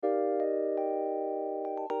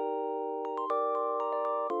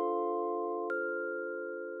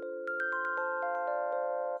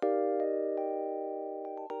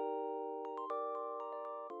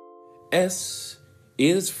S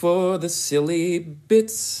is for the silly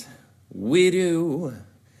bits we do.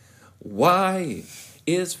 Y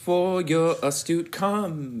is for your astute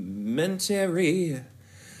commentary.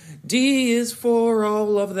 D is for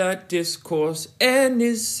all of that discourse. N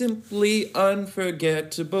is simply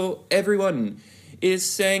unforgettable. Everyone is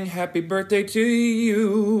saying happy birthday to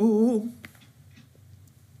you.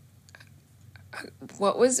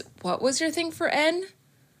 What was your thing for N?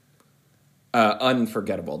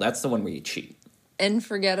 Unforgettable. That's the one where you cheat.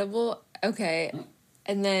 Unforgettable. Okay,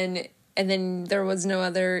 and then there was no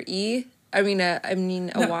other E. I mean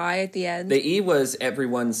a Y at the end. The E was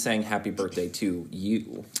everyone saying happy birthday to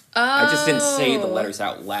you. Oh. I just didn't say the letters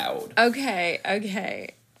out loud. Okay.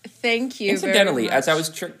 Thank you. Incidentally, very much. as I was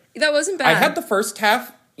that wasn't bad. I had the first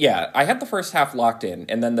half. Yeah, I had the first half locked in,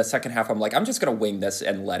 and then the second half, I'm like, I'm just gonna wing this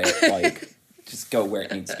and let it just go where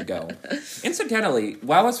it needs to go. Incidentally,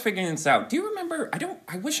 while I was figuring this out, do you remember?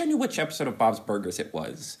 I wish I knew which episode of Bob's Burgers it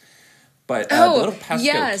was. But the little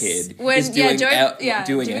pesto kid is doing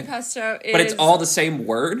Joey Pesto is, but it's all the same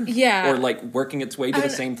word, or like working its way to the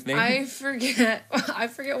same thing. I forget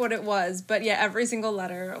what it was, but yeah, every single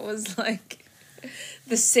letter was like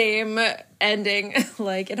the same ending,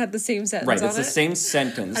 like it had the same sentence. Right, it's the same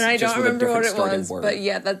sentence, and I just don't with remember a what different it was, word. but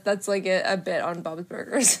yeah, that's like a bit on Bob's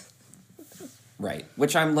Burgers. Right,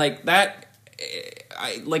 which I'm like that.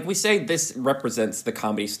 Like we say, this represents the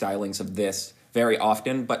comedy stylings of this very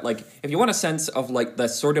often, but like if you want a sense of like the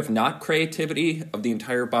sort of not creativity of the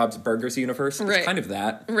entire Bob's Burgers universe, it's kind of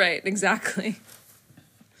that. Right, exactly.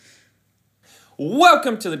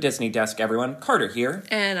 Welcome to the Disney Desk, everyone. Carter here.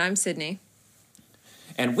 And I'm Sydney.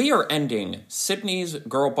 And we are ending Sydney's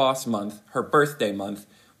Girl Boss Month, her birthday month,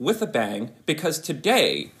 with a bang, because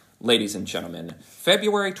today, ladies and gentlemen,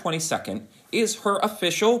 February 22nd, is her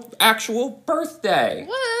official, actual birthday.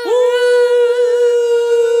 Woo!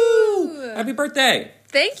 Happy birthday.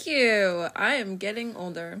 Thank you. I am getting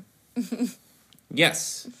older.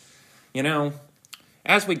 Yes. You know,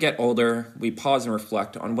 as we get older, we pause and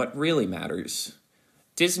reflect on what really matters.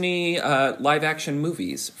 Disney live-action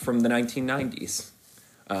movies from the 1990s.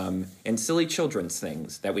 And silly children's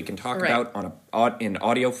things that we can talk about in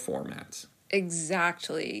audio format.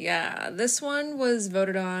 Exactly, yeah. This one was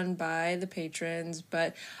voted on by the patrons,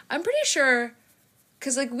 but I'm pretty sure,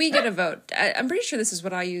 because, like, we get a vote. I'm pretty sure this is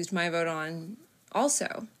what I used my vote on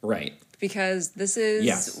also. Right. Because this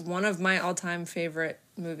is one of my all-time favorite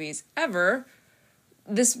movies ever.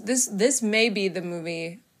 This may be the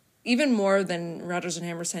movie, even more than Rodgers and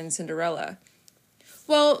Hammerstein's Cinderella.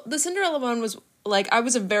 Well, the Cinderella one was, like, I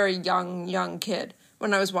was a very young kid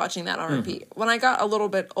when I was watching that on repeat. When I got a little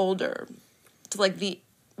bit older, to like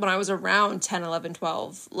when I was around 10, 11,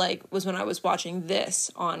 12, like, was when I was watching this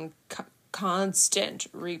on constant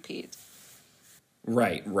repeat.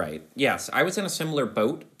 Right. Yes, I was in a similar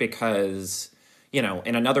boat because, you know,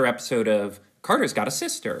 in another episode of Carter's Got a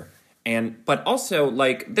Sister. But also,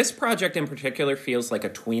 like, this project in particular feels like a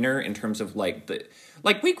tweener in terms of, like,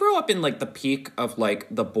 we grew up in, like, the peak of, like,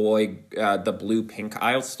 the blue pink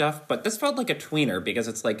aisle stuff, but this felt like a tweener because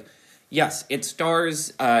it's like, yes, it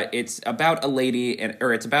stars, it's about a lady,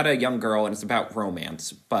 or it's about a young girl, and it's about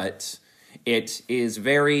romance, but it is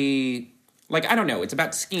very, like, I don't know, it's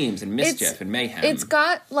about schemes and mischief and mayhem. It's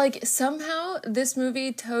got, like, somehow this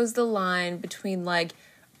movie toes the line between, like,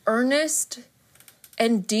 earnest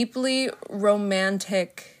and deeply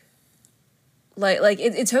romantic, like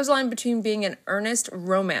it toes the line between being an earnest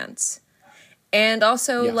romance and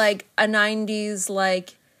also, like, a 90s,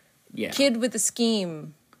 like, kid with a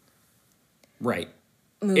scheme. Right.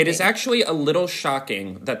 Movie. It is actually a little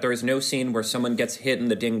shocking that there is no scene where someone gets hit in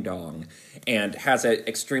the ding-dong and has an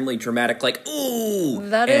extremely dramatic, like, ooh!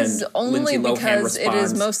 That is only because it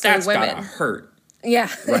is mostly That's women. That's gotta hurt.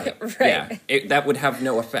 Yeah, right. right. Yeah, that would have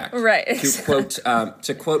no effect. Right.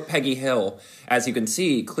 To quote Peggy Hill, as you can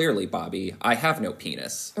see clearly, Bobby, I have no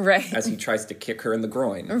penis. Right. As he tries to kick her in the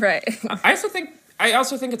groin. Right. I also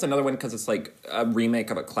think it's another one because it's like a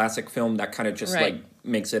remake of a classic film that kind of just like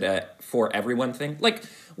makes it a for everyone thing. Like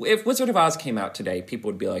if Wizard of Oz came out today, people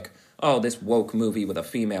would be like, "Oh, this woke movie with a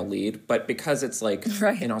female lead," but because it's like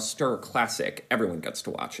an austere classic, everyone gets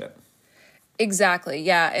to watch it. Exactly.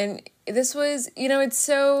 Yeah, and this was, you know, it's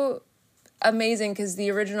so amazing because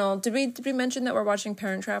the original. Did we mention that we're watching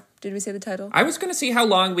Parent Trap? Did we say the title? I was going to see how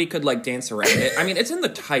long we could like dance around it. I mean, it's in the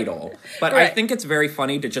title, but I think it's very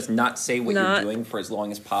funny to just not say what you're doing for as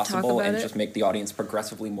long as possible and just make the audience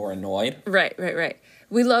progressively more annoyed. Right.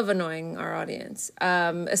 We love annoying our audience,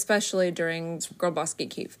 especially during Girl Boss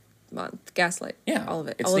Geek Month, Gaslight. Yeah, all of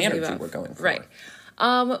it. It's all the of energy we're going for. Right.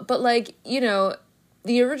 But like, you know,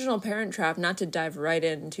 the original Parent Trap, not to dive right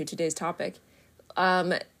into today's topic,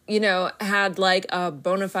 you know, had like a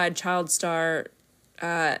bona fide child star,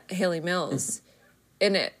 Haley Mills,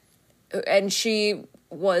 in it. And she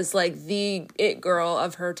was like the it girl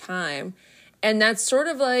of her time. And that's sort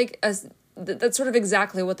of like that's sort of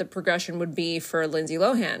exactly what the progression would be for Lindsay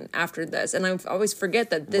Lohan after this. And I always forget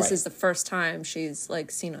that this is the first time she's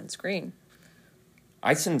like seen on screen.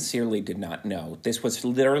 I sincerely did not know. This was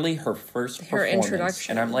literally her first performance.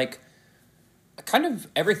 Introduction. And I'm like, kind of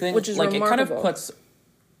everything. Which is like remarkable. It kind of puts,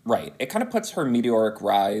 right. It kind of puts her meteoric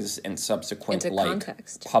rise and subsequent into like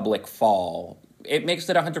context. Public fall. It makes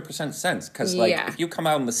it 100% sense. Because like if you come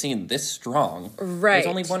out on the scene this strong, there's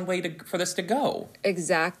only one way for this to go.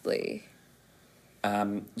 Exactly.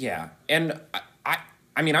 Yeah. And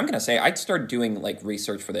I mean, I'm going to say, I'd started doing, like,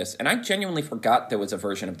 research for this, and I genuinely forgot there was a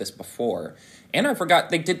version of this before. And I forgot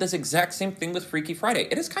they did this exact same thing with Freaky Friday.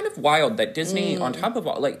 It is kind of wild that Disney, on top of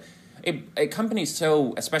all, like, a company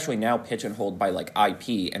so, especially now, pigeonholed by, like,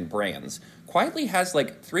 IP and brands, quietly has,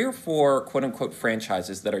 like, 3 or 4 quote-unquote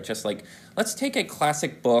franchises that are just, like, let's take a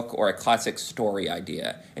classic book or a classic story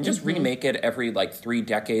idea and just remake it every, like, 3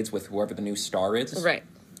 decades with whoever the new star is. Right.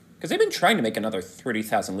 Because they've been trying to make another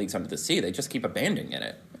 30,000 Leagues Under the Sea. They just keep abandoning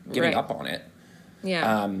it, giving up on it.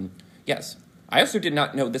 Yeah. Yes. I also did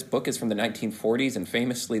not know this book is from the 1940s, and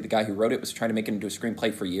famously the guy who wrote it was trying to make it into a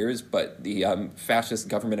screenplay for years, but the fascist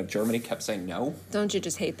government of Germany kept saying no. Don't you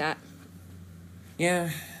just hate that?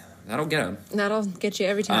 Yeah, that'll get him. That'll get you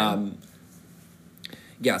every time.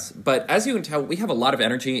 Yes, but as you can tell, we have a lot of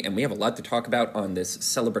energy, and we have a lot to talk about on this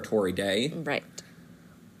celebratory day. Right.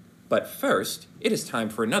 But first, it is time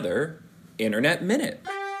for another Internet Minute.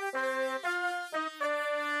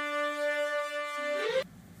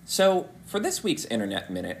 So, for this week's Internet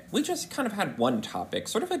Minute, we just kind of had one topic,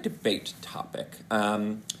 sort of a debate topic.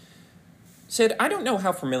 Sid, I don't know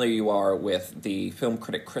how familiar you are with the film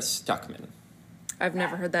critic Chris Stuckman. I've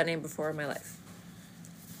never heard that name before in my life.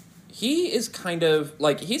 He is kind of,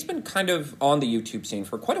 like, he's been kind of on the YouTube scene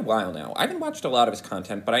for quite a while now. I haven't watched a lot of his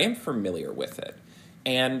content, but I am familiar with it.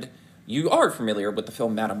 And you are familiar with the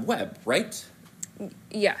film Madame Web, right?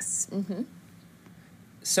 Yes. Mm-hmm.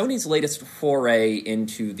 Sony's latest foray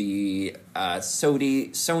into the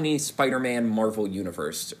Sony Spider-Man Marvel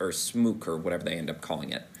Universe, or SMOOC, or whatever they end up calling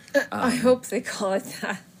it. I hope they call it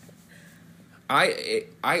that.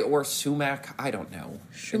 Or sumac, I don't know.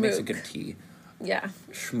 Schmook. It makes a good tea. Yeah.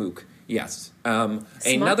 Schmook, yes.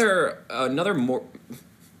 Another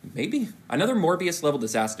Morbius level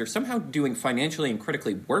disaster, somehow doing financially and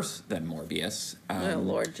critically worse than Morbius. Oh,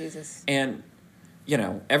 Lord Jesus. And, you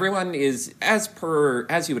know, everyone is, as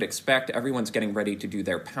you would expect, everyone's getting ready to do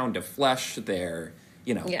their pound of flesh, their,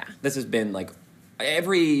 you know, this has been like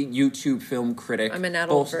every YouTube film critic, I'm an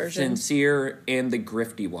adult both version. sincere and the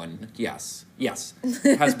grifty one, yes,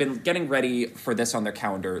 has been getting ready for this on their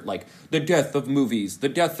calendar, like, the death of movies, the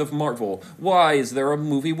death of Marvel, why is there a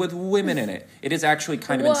movie with women in it? It is actually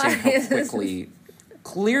kind of insane how quickly,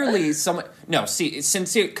 clearly,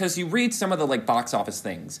 sincere, because you read some of the, like, box office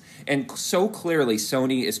things, and so clearly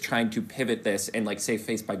Sony is trying to pivot this and, like, save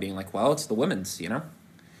face by being like, well, it's the women's, you know?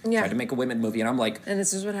 Yeah. Tried to make a women movie, and I'm like... And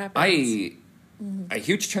this is what happens. A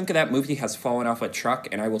huge chunk of that movie has fallen off a truck,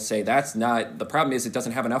 and I will say that's not... The problem is it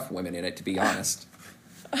doesn't have enough women in it, to be honest.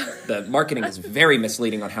 The marketing is very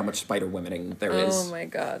misleading on how much spider-womening there is. Oh, my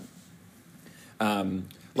God.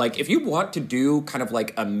 Like, if you want to do kind of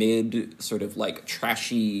like a mid, sort of like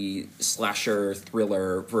trashy slasher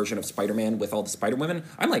thriller version of Spider-Man with all the Spider-Women,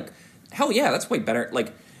 I'm like, hell yeah, that's way better.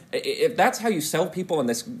 Like... If that's how you sell people in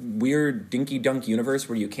this weird dinky-dunk universe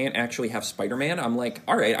where you can't actually have Spider-Man, I'm like,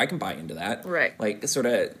 all right, I can buy into that. Right. Like, sort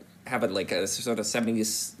of have it like a sort of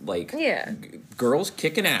 70s, like, girls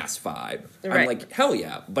kicking ass vibe. Right. I'm like, hell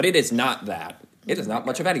yeah. But it is not that. It is not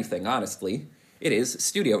much of anything, honestly. It is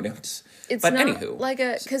studio notes. It's but not anywho. Like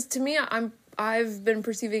because to me, I've been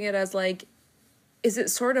perceiving it as like, is it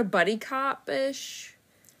sort of buddy cop-ish?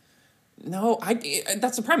 No,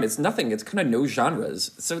 that's the problem. It's nothing. It's kind of no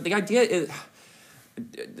genres. So the idea is...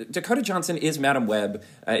 Dakota Johnson is Madame Web.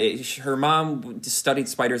 Her mom studied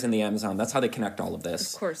spiders in the Amazon. That's how they connect all of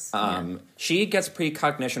this. Of course. She gets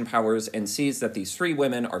precognition powers and sees that these 3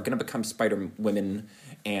 women are going to become Spider Women,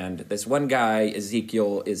 and this one guy,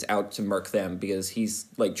 Ezekiel, is out to murk them because he's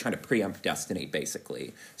like trying to preempt destiny,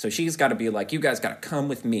 basically. So she's got to be like, you guys got to come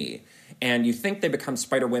with me. And you think they become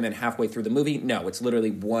Spider-Women halfway through the movie? No, it's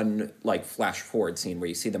literally one, like, flash-forward scene where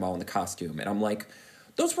you see them all in the costume. And I'm like,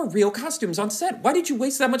 those were real costumes on set. Why did you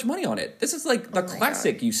waste that much money on it? This is, like, the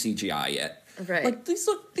classic you CGI it. Right. Like, these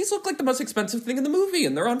look like the most expensive thing in the movie,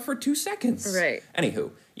 and they're on for 2 seconds. Right.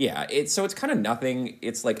 Anywho, yeah, it's kind of nothing.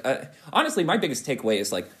 It's like, honestly, my biggest takeaway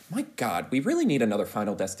is like, my God, we really need another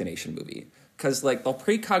Final Destination movie. Because, like, the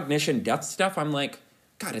precognition death stuff, I'm like,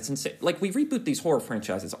 God, it's insane. Like, we reboot these horror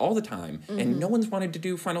franchises all the time, and no one's wanted to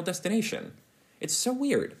do Final Destination. It's so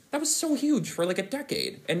weird. That was so huge for, like, a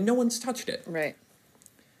decade, and no one's touched it. Right.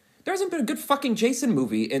 There hasn't been a good fucking Jason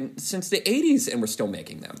movie since the 80s, and we're still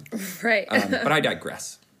making them. Right. But I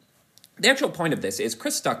digress. The actual point of this is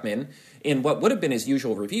Chris Stuckman, in what would have been his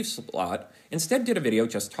usual review slot, instead did a video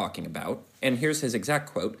just talking about, and here's his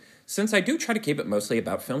exact quote, "Since I do try to keep it mostly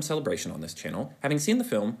about film celebration on this channel, having seen the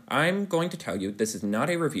film, I'm going to tell you this is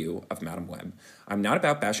not a review of Madame Web. I'm not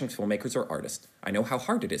about bashing filmmakers or artists. I know how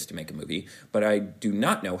hard it is to make a movie, but I do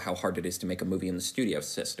not know how hard it is to make a movie in the studio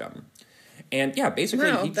system." And yeah,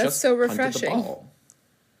 basically he just punted the ball.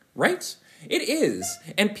 Right? It is.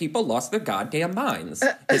 And people lost their goddamn minds.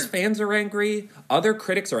 His fans are angry. Other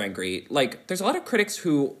critics are angry. Like, there's a lot of critics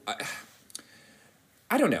who...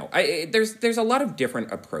 I don't know. There's a lot of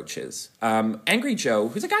different approaches. Angry Joe,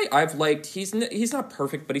 who's a guy I've liked, he's not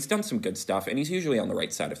perfect, but he's done some good stuff, and he's usually on the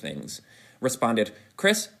right side of things, responded,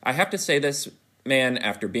 "Chris, I have to say this, man,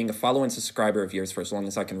 after being a follower and subscriber of yours for as long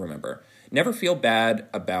as I can remember. Never feel bad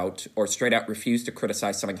about or straight out refuse to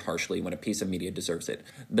criticize something harshly when a piece of media deserves it.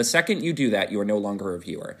 The second you do that, you are no longer a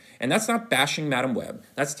viewer. And that's not bashing Madame Web.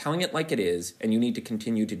 That's telling it like it is, and you need to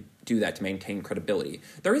continue to do that to maintain credibility."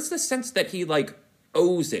 There is this sense that he, like,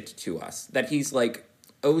 owes it to us, that he's, like,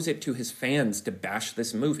 owes it to his fans to bash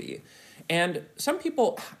this movie. And some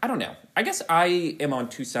people, I don't know. I guess I am on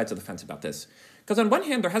two sides of the fence about this. Because on one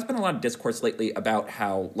hand, there has been a lot of discourse lately about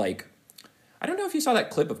how, like, I don't know if you saw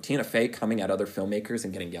that clip of Tina Fey coming at other filmmakers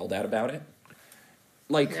and getting yelled at about it.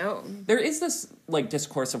 Like, no. There is this, like,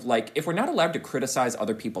 discourse of, like, if we're not allowed to criticize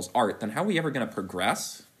other people's art, then how are we ever going to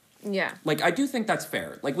progress? Yeah. Like, I do think that's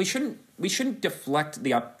fair. Like, we shouldn't deflect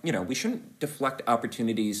we shouldn't deflect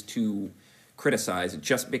opportunities to criticize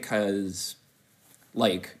just because,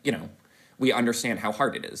 like, we understand how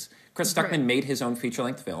hard it is. Chris Stuckman made his own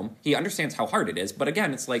feature-length film. He understands how hard it is, but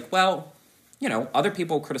again, it's like, well, other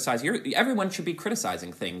people criticize. Everyone should be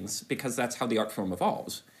criticizing things because that's how the art form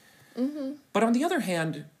evolves. Mm-hmm. But on the other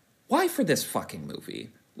hand, why for this fucking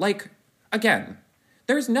movie? Like, again,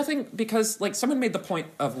 there's nothing, because, like, someone made the point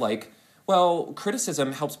of, like, well,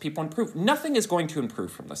 criticism helps people improve. Nothing is going to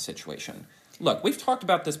improve from this situation. Look, we've talked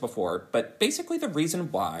about this before, but basically the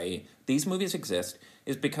reason why these movies exist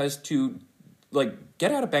is because to, like,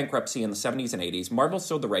 get out of bankruptcy in the 70s and 80s, Marvel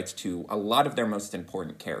sold the rights to a lot of their most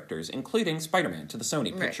important characters, including Spider-Man, to the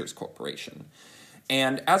Sony Pictures Corporation.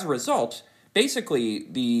 And as a result,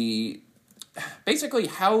 basically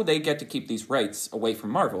how they get to keep these rights away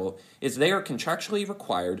from Marvel is they are contractually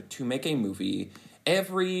required to make a movie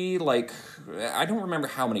every, like, I don't remember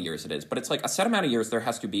how many years it is, but it's like a set amount of years there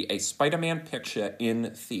has to be a Spider-Man picture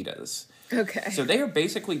in theaters. Okay. So they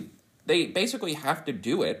basically have to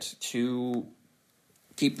do it to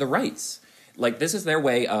keep the rights. Like, this is their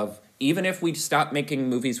way of, even if we stop making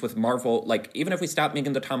movies with Marvel, like, even if we stop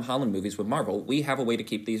making the Tom Holland movies with Marvel, we have a way to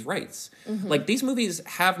keep these rights. Mm-hmm. Like, these movies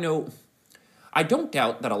have no... I don't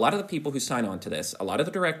doubt that a lot of the people who sign on to this, a lot of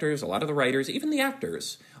the directors, a lot of the writers, even the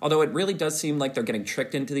actors, although it really does seem like they're getting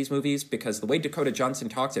tricked into these movies, because the way Dakota Johnson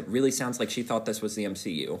talks, it really sounds like she thought this was the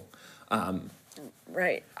MCU.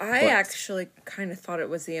 Right. I actually kind of thought it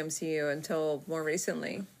was the MCU until more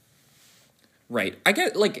recently. Right. I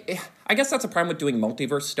guess that's a problem with doing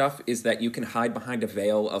multiverse stuff, is that you can hide behind a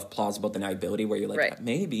veil of plausible deniability where you're like,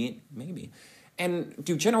 maybe. And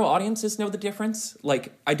do general audiences know the difference?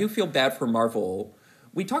 Like, I do feel bad for Marvel.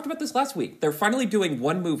 We talked about this last week. They're finally doing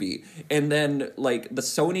one movie, and then, like, the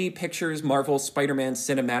Sony Pictures Marvel Spider-Man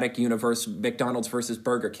Cinematic Universe McDonald's versus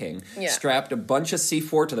Burger King strapped a bunch of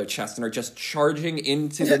C4 to their chest and are just charging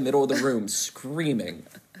into the middle of the room, screaming.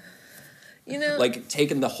 Like,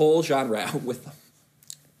 taking the whole genre with them.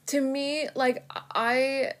 To me, like,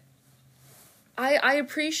 I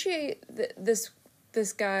appreciate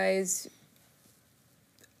this guy's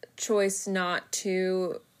choice not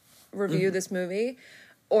to review this movie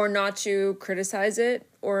or not to criticize it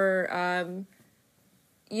or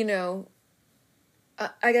like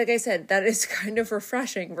I said, that is kind of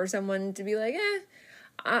refreshing for someone to be like,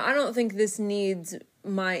 I don't think this needs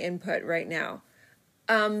my input right now.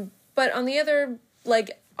 But on the other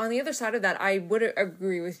side of that, I would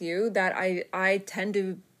agree with you that I tend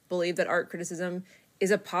to believe that art criticism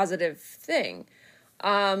is a positive thing.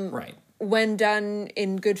 Right. When done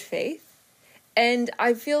in good faith. And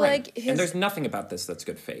I feel like and there's nothing about this that's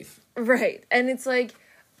good faith. Right. And it's like,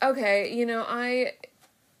 okay,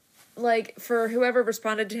 like, for whoever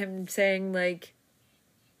responded to him saying, like,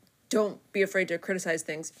 don't be afraid to criticize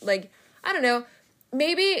things. Like, I don't know.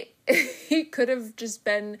 Maybe he could have just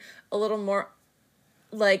been a little more,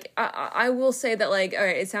 like, I will say that, like, all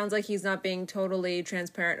right, it sounds like he's not being totally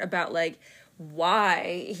transparent about, like,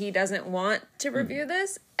 why he doesn't want to review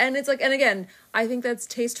this. And it's like, and again, I think that's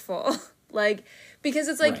tasteful. Like, because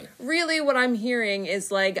it's like, really what I'm hearing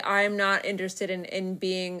is, like, I'm not interested in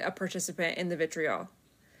being a participant in the vitriol.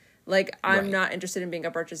 Like, I'm not interested in being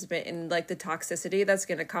a participant in, like, the toxicity that's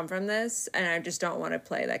going to come from this, and I just don't want to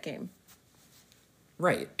play that game.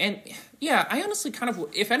 Right. And, yeah, I honestly kind of,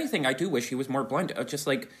 if anything, I do wish he was more blunt. Just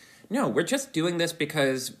like, no, we're just doing this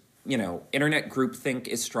because, you know, internet groupthink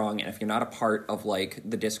is strong, and if you're not a part of, like,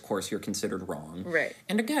 the discourse, you're considered wrong. Right.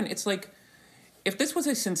 And again, it's like, if this was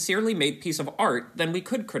a sincerely made piece of art, then we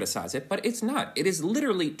could criticize it, but it's not. It is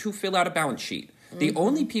literally to fill out a balance sheet. The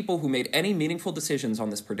only people who made any meaningful decisions on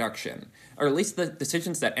this production, or at least the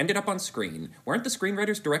decisions that ended up on screen, weren't the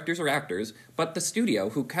screenwriters, directors, or actors, but the studio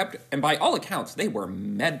who kept, and by all accounts, they were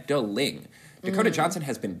meddling. Dakota Johnson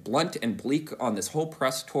has been blunt and bleak on this whole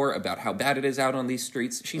press tour about how bad it is out on these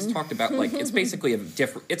streets. She's talked about, like, it's basically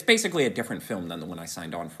a different film than the one I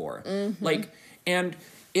signed on for. Like, and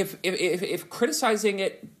if criticizing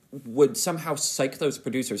it would somehow psych those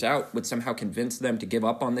producers out, would somehow convince them to give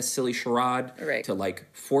up on this silly charade, to,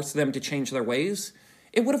 like, force them to change their ways,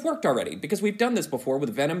 it would have worked already, because we've done this before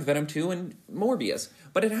with Venom, Venom 2, and Morbius.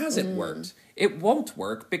 But it hasn't worked. It won't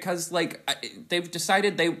work, because, like, they've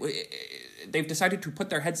decided to put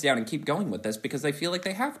their heads down and keep going with this because they feel like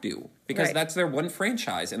they have to, because that's their one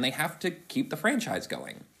franchise, and they have to keep the franchise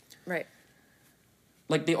going. Right.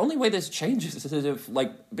 Like, the only way this changes is if,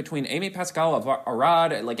 like, between Amy Pascal,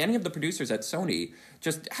 Arad, like, any of the producers at Sony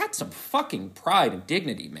just had some fucking pride and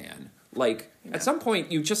dignity, man. Like, at some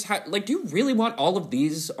point, you just had, like, do you really want all of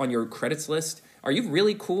these on your credits list? Are you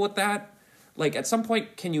really cool with that? Like, at some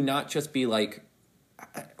point, can you not just be like,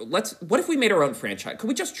 what if we made our own franchise? Could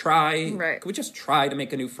we just try? Right. Could we just try to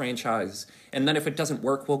make a new franchise? And then if it doesn't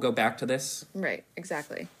work, we'll go back to this? Right,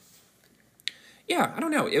 exactly. Yeah, I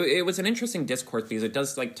don't know. It was an interesting discourse because it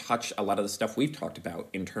does, like, touch a lot of the stuff we've talked about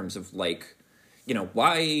in terms of, like, you know,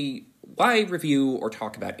 why review or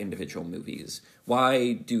talk about individual movies?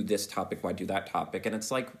 Why do this topic? Why do that topic? And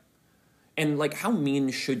it's like, and, like, how mean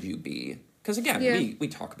should you be? Because, again, we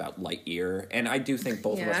talk about Lightyear, and I do think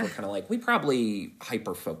both of us were kind of like, we probably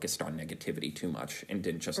hyper-focused on negativity too much and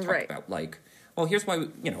didn't just talk about, like, well, here's why,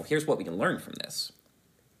 here's what we can learn from this.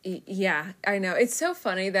 Yeah, I know. It's so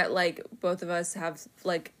funny that, like, both of us have,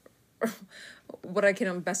 like, what I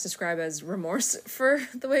can best describe as remorse for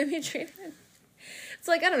the way we treated it. It's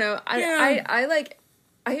like, I don't know. I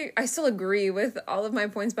still agree with all of my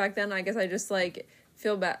points back then. I guess I just, like,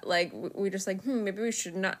 feel bad. Like, we just, like, maybe we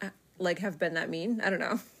should not, like, have been that mean. I don't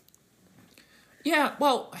know. Yeah,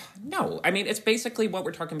 well, no. I mean, it's basically what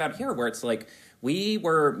we're talking about here, where it's like, we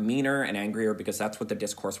were meaner and angrier because that's what the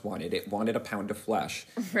discourse wanted. It wanted a pound of flesh.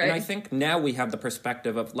 Right. And I think now we have the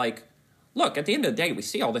perspective of, like, look, at the end of the day, we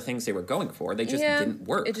see all the things they were going for. They just didn't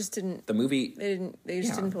work. It just didn't. The movie... They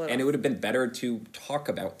just didn't pull it off. And it would have been better to talk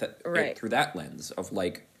about that through that lens of,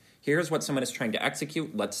 like, here's what someone is trying to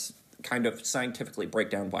execute. Let's kind of scientifically break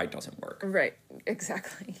down why it doesn't work. Right.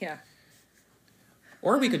 Exactly. Yeah.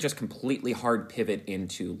 Or we could just completely hard pivot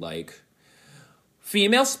into, like,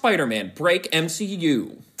 female Spider-Man, break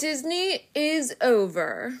MCU. Disney is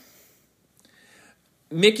over.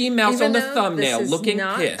 Mickey Mouse Even on the thumbnail, looking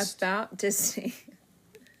not pissed. About Disney.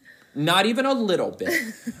 Not even a little bit.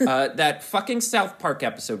 That fucking South Park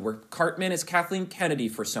episode where Cartman is Kathleen Kennedy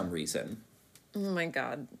for some reason. Oh my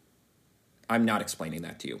god. I'm not explaining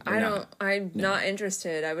that to you. I'm not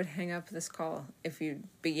interested. I would hang up this call if you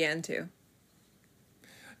began to.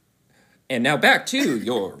 And now back to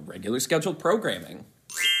your regular scheduled programming.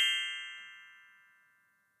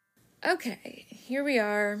 Okay, here we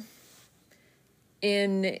are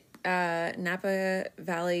in Napa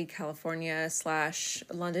Valley, California /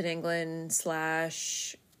 London, England / some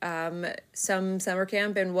summer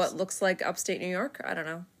camp in what looks like upstate New York. I don't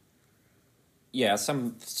know. Yeah,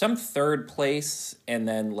 some third place, and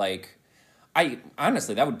then, like, I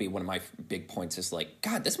honestly, that would be one of my big points is, like,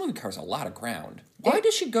 God, this movie covers a lot of ground. Why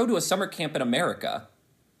does she go to a summer camp in America?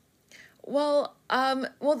 Well,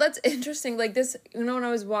 that's interesting. Like, this, when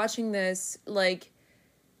I was watching this, like,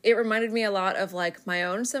 it reminded me a lot of, like, my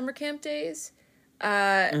own summer camp days,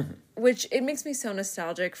 which it makes me so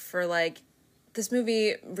nostalgic for, like, this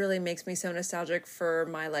movie really makes me so nostalgic for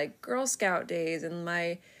my, like, Girl Scout days and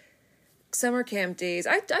my summer camp days.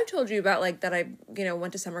 I've told you about, like, that I,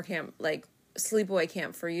 went to summer camp, like, sleepaway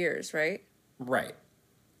camp for years, right? Right.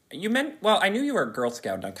 You meant, well, I knew you were a Girl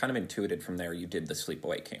Scout, and I kind of intuited from there you did the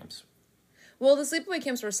sleepaway camps. Well, the sleepaway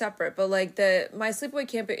camps were separate, but like my sleepaway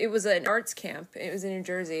camp, it was an arts camp. It was in New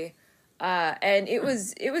Jersey, and it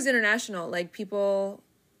was international. Like people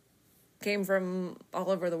came from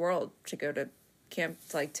all over the world to go to camp,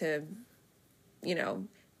 like to,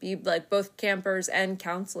 be like both campers and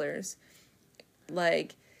counselors.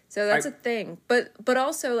 Like, so that's a thing. But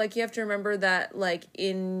also, like, you have to remember that, like,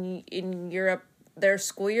 in Europe, their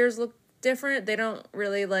school years look different. They don't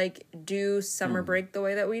really, like, do summer break the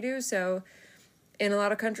way that we do. So in a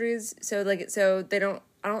lot of countries, so they don't,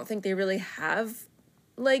 I don't think they really have,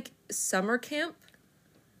 like, summer camp.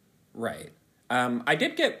 Right. I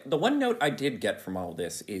did get, the one note I did get from all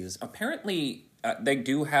this is apparently they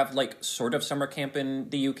do have, like, sort of summer camp in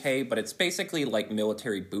the UK, but it's basically like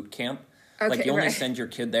military boot camp. Okay, like, you only send your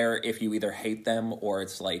kid there if you either hate them or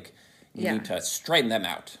it's like you need to straighten them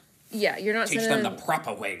out. Yeah, you're not teach them the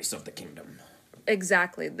proper ways of the kingdom.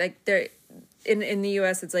 Exactly. Like, they're in the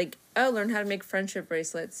US, it's like, oh, learn how to make friendship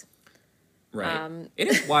bracelets. Right. It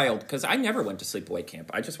is wild because I never went to sleepaway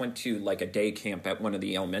camp. I just went to like a day camp at one of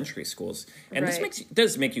the elementary schools, and this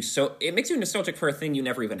does make you it makes you nostalgic for a thing you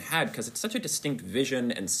never even had because it's such a distinct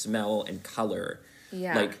vision and smell and color.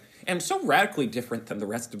 Yeah. Like, and so radically different than the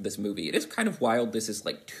rest of this movie. It is kind of wild. This is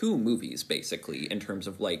like two movies basically in terms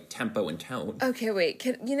of like tempo and tone. Okay, wait.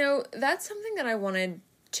 That's something that I wanted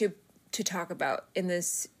to talk about in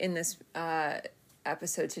this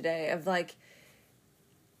episode today of like,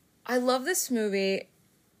 I love this movie,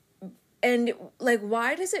 and, like,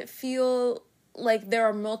 why does it feel like there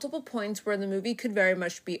are multiple points where the movie could very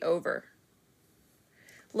much be over?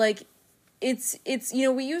 Like, it's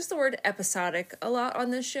we use the word episodic a lot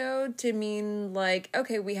on this show to mean, like,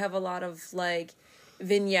 okay, we have a lot of, like,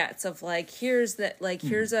 vignettes of, like, here's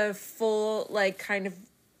a full, like, kind of,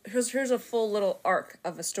 here's a full little arc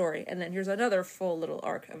of a story, and then here's another full little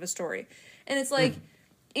arc of a story. And it's like...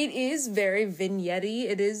 It is very vignette-y,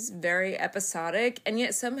 it is very episodic, and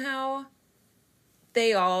yet somehow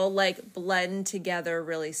they all, like, blend together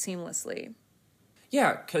really seamlessly.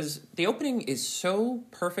 Yeah, because the opening is so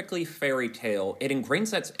perfectly fairy tale. It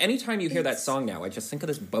ingrains that... Anytime you hear that song now, I just think of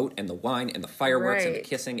this boat and the wine and the fireworks and the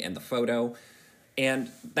kissing and the photo.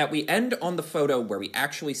 And that we end on the photo where we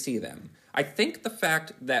actually see them. I think the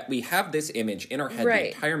fact that we have this image in our head the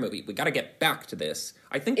entire movie, we got to get back to this,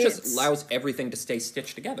 I think just allows everything to stay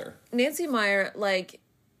stitched together. Nancy Meyer, like,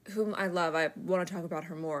 whom I love, I want to talk about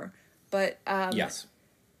her more, but, yes.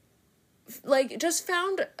 Like, just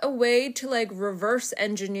found a way to, like, reverse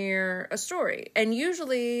engineer a story. And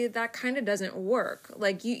usually that kind of doesn't work.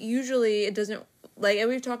 Like, usually it doesn't, like, and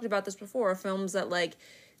we've talked about this before, films that, like,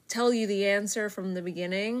 tell you the answer from the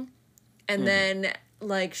beginning, and then...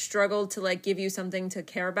 like, struggled to, like, give you something to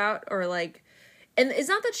care about, or, like, and it's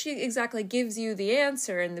not that she exactly gives you the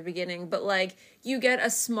answer in the beginning, but, like, you get a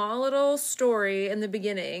small little story in the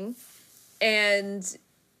beginning, and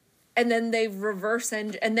then they reverse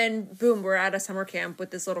and then, boom, we're at a summer camp with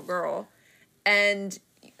this little girl, and,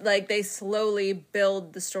 like, they slowly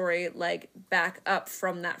build the story, like, back up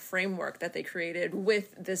from that framework that they created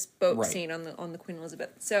with this boat scene on the Queen Elizabeth.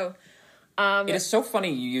 So... it is so funny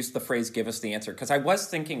you used the phrase "give us the answer" because I was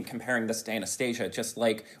thinking comparing this to Anastasia, just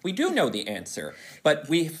like we do know the answer, but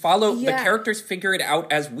we follow the characters figure it out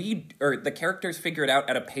the characters figure it out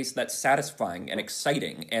at a pace that's satisfying and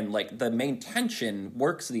exciting, and like the main tension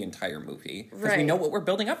works the entire movie because we know what we're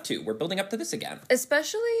building up to. We're building up to this again,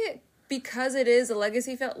 especially because it is a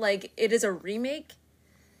legacy film, like it is a remake.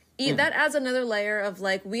 That adds another layer of,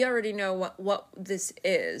 like, we already know what this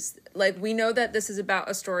is. Like, we know that this is about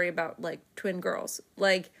a story about, like, twin girls.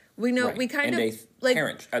 Like, we know, we kind and of... like,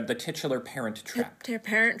 parent, the titular parent trap.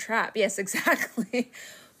 Parent trap, yes, exactly.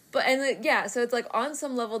 But, and, like, yeah, so it's, like, on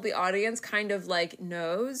some level, the audience kind of, like,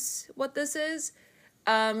 knows what this is.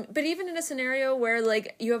 But even in a scenario where,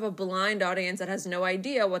 like, you have a blind audience that has no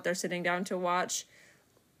idea what they're sitting down to watch,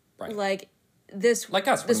 like, this like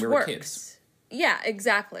us when we were kids. Yeah,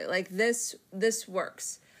 exactly. Like, this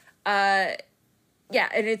works. And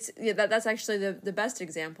it's that's actually the best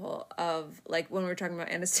example of, like, when we were talking about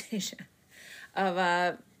Anastasia,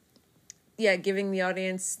 of giving the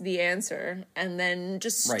audience the answer and then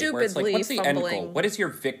just stupidly what's the fumbling. end goal? What is your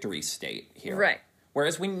victory state here? Right.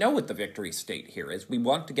 Whereas we know what the victory state here is. We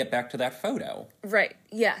want to get back to that photo. Right.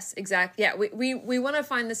 Yes, exactly. Yeah, we want to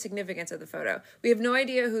find the significance of the photo. We have no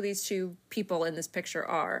idea who these two people in this picture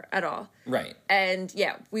are at all. Right. And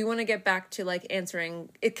yeah, we want to get back to, like,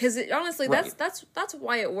 answering it, because honestly, that's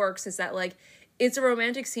why it works, is that, like, it's a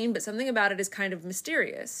romantic scene, but something about it is kind of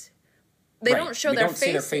mysterious. They don't show their faces.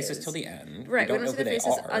 We don't see their faces till the end. Right. We don't know see who their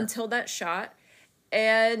faces are until that shot.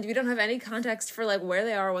 and we don't have any context for like where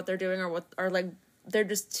they are, what they're doing, or what are like they're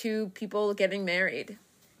just two people getting married.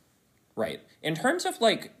 Right. In terms of,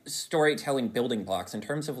 like, storytelling building blocks, in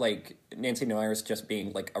terms of, like, Nancy Meyers just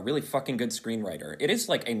being, like, a really fucking good screenwriter, it is,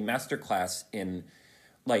 like, a masterclass in,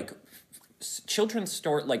 like, children's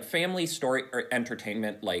story, like, family story or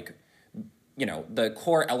entertainment, like, you know, the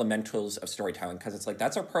core elementals of storytelling, because it's, like,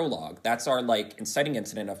 that's our prologue. That's our, like, inciting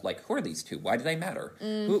incident of, like, who are these two? Why do they matter?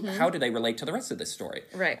 How do they relate to the rest of this story?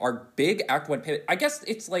 Right. Our big Act 1 pivot, I guess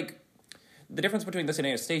it's, like, the difference between this and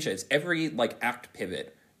Anastasia is every, like, act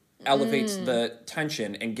pivot elevates the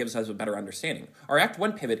tension and gives us a better understanding. Our Act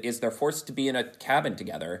 1 pivot is they're forced to be in a cabin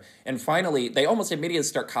together, and finally, they almost immediately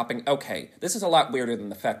start copping, okay, this is a lot weirder than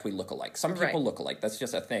the fact we look alike. Some people look alike, that's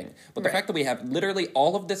just a thing. But the fact that we have literally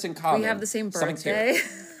all of this in common... We have the same birthday.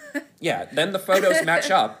 Yeah, then the photos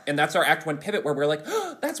match up, and that's our Act 1 pivot where we're like,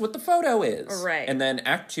 oh, that's what the photo is. Right. And then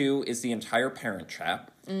Act 2 is the entire parent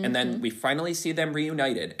trap. And then we finally see them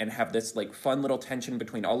reunited and have this, like, fun little tension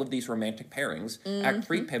between all of these romantic pairings. Act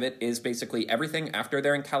 3 pivot is basically everything after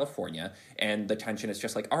they're in California, and the tension is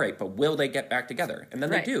just like, all right, but will they get back together? And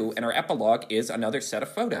then they do, and our epilogue is another set of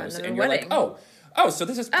photos. Another and you're wedding. like, oh, so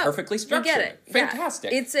this is perfectly structured. You get it.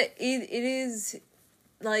 Fantastic. Yeah. It is,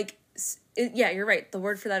 like, yeah, you're right. The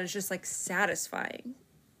word for that is just, like, satisfying.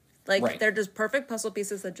 Like, they're just perfect puzzle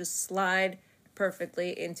pieces that just slide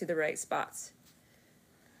perfectly into the right spots.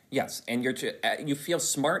 Yes, and you feel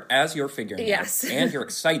smart as you're figuring it out. And you're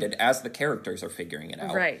excited as the characters are figuring it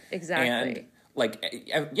out. Right, exactly. And, like,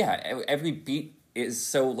 every beat is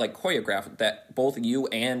so, like, choreographed that both you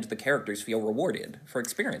and the characters feel rewarded for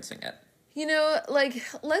experiencing it. You know, like,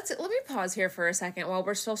 let me pause here for a second while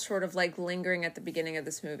we're still sort of, like, lingering at the beginning of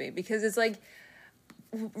this movie. Because it's, like,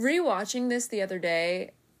 rewatching this the other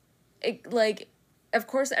day, it, like, of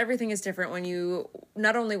course everything is different when you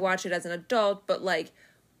not only watch it as an adult, but, like,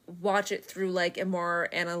 watch it through, like, a more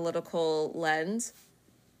analytical lens.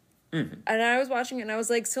 And I was watching it and I was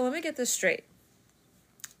like, so let me get this straight.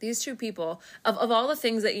 These two people, of all the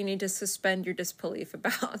things that you need to suspend your disbelief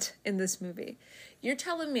about in this movie, you're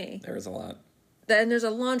telling me... There's a lot. Then there's a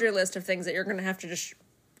laundry list of things that you're going to have to just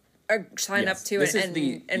sign up to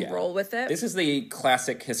and roll with it. This is the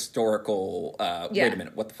classic historical, wait a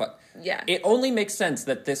minute, what the fuck? Yeah. It only makes sense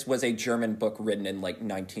that this was a German book written in, like,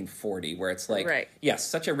 1940, where it's like, yes,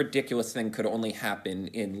 such a ridiculous thing could only happen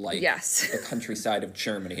in, like, the countryside of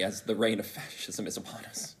Germany as the reign of fascism is upon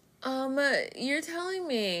us. You're telling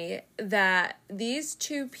me that these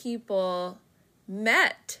two people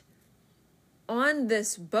met on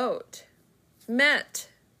this boat. They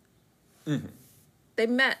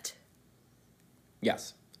met.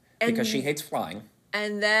 Yes. Because she hates flying.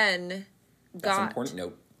 And then That's an important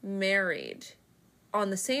note. Married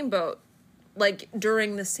on the same boat, like,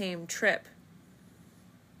 during the same trip.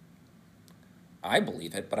 I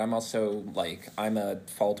believe it, but I'm also, like, I'm a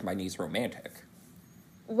fall to my knees romantic.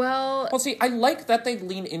 Well, see, I like that they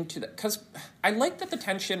lean into that, because I like that the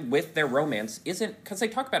tension with their romance isn't, because they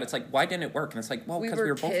talk about it, it's like, why didn't it work? And it's like, well, because we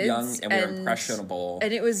were both young and we were impressionable.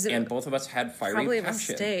 And it was... And both of us had fiery probably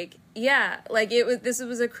passion. A mistake. Yeah, like, this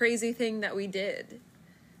was a crazy thing that we did.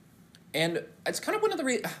 And it's kind of one of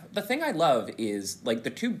the thing I love is, like, the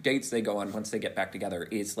two dates they go on once they get back together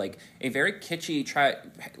is, like, a very kitschy,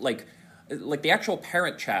 like the actual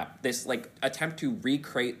parent chap, this, like, attempt to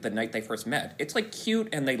recreate the night they first met. It's, like, cute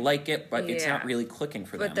and they like it, but it's not really clicking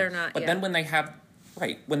for them. But they're not, But then when they have,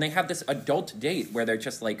 when they have this adult date where they're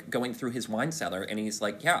just, like, going through his wine cellar and he's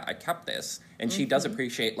like, yeah, I kept this. And she does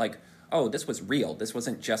appreciate, like, oh, this was real. This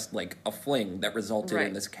wasn't just, like, a fling that resulted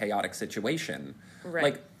in this chaotic situation.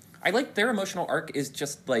 Like, I like their emotional arc is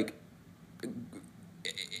just, like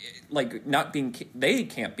not being they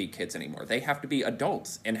can't be kids anymore. They have to be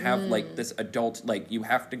adults and have like this adult, like, you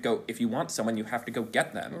have to go, if you want someone, you have to go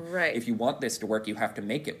get them. If you want this to work, you have to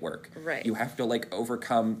make it work. You have to, like,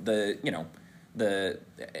 overcome the, you know,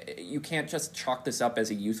 you can't just chalk this up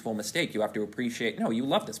as a youthful mistake. You have to appreciate, no, you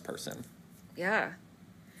love this person.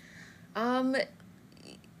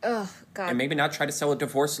 Oh God! And maybe not try to sell a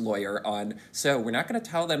divorce lawyer on. So we're not going to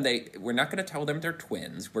tell them they're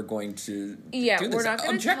twins. We're going to do this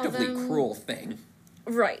objectively cruel thing.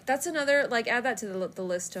 Right. That's another, like, add that to the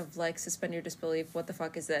list of, like, suspend your disbelief. What the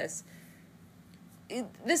fuck is this?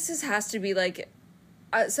 This has to be like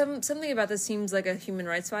something about this seems like a human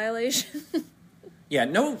rights violation. Yeah,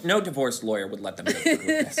 no divorce lawyer would let them go through with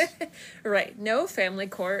this. Right. No family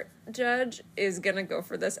court judge is gonna go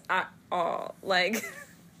for this at all. Like.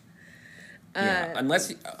 Yeah,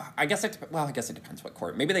 unless I guess it depends what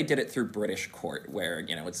court. Maybe they did it through British court, where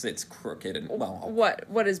it's crooked and well.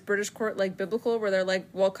 What is British court like biblical, where they're like,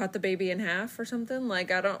 "Well, cut the baby in half" or something?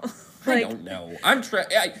 Like I don't. I don't know.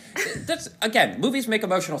 That's again, movies make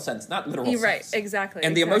emotional sense, not literal sense. Right, exactly.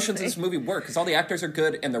 And the emotions in this movie work because all the actors are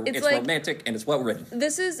good and it's like, romantic and it's well written.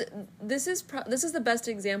 This is the best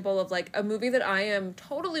example of like a movie that I am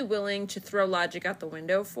totally willing to throw logic out the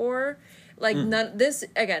window for. Like this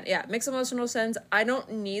again, makes emotional sense. I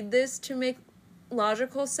don't need this to make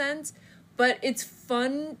logical sense, but it's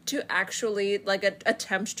fun to actually like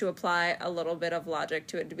attempt to apply a little bit of logic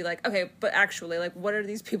to it, to be like, okay, but actually, like, what are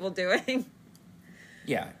these people doing?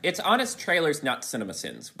 Yeah, it's honest trailers, not cinema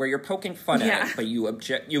sins, where you're poking fun at it, but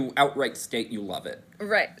you outright state you love it.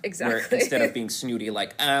 Right, exactly. Where instead of being snooty,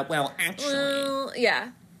 like, well, actually. Well, yeah.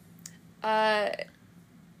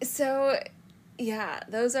 So, yeah,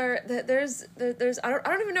 those are, there's I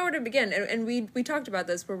don't even know where to begin. And we talked about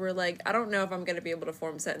this where we're like, I don't know if I'm going to be able to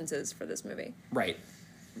form sentences for this movie. Right.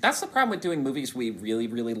 That's the problem with doing movies we really,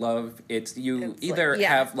 really love. It's either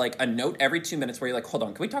have like a note every 2 minutes where you're like, hold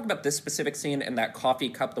on, can we talk about this specific scene and that coffee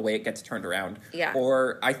cup, the way it gets turned around? Yeah.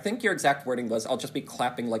 Or I think your exact wording was, I'll just be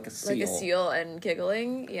clapping like a seal. Like a seal and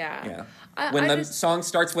giggling, yeah. Yeah. When the song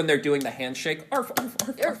starts, when they're doing the handshake, arf, arf,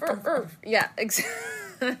 arf, arf, arf. Yeah,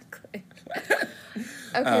 exactly.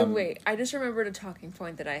 Okay, wait. I just remembered a talking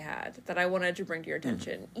point that I had that I wanted to bring to your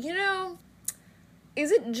attention. You know,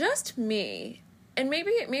 is it just me? And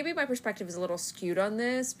maybe my perspective is a little skewed on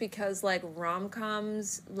this because like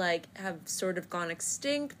rom-coms like have sort of gone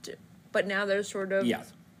extinct, but now they're sort of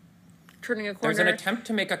turning a corner. There's an attempt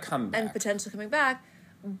to make a comeback and potentially coming back.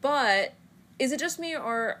 But is it just me,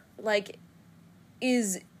 or like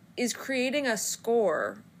is creating a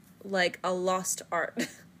score like a lost art?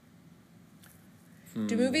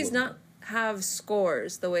 Do movies not have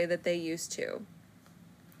scores the way that they used to?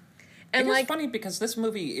 And it's funny because this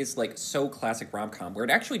movie is like so classic rom-com where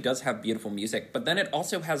it actually does have beautiful music, but then it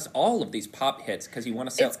also has all of these pop hits because you want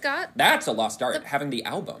to sell. That's a lost art, having the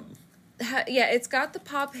album. Yeah, it's got the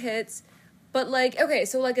pop hits, but like, okay,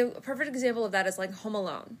 so like a perfect example of that is like Home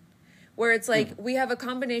Alone, where it's like we have a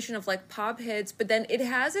combination of like pop hits, but then it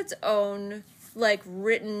has its own like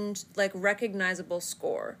written, like recognizable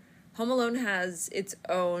score. Home Alone has its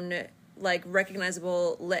own like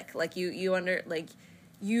recognizable lick, like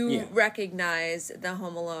you recognize the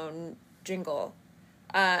Home Alone jingle.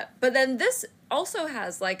 But then this also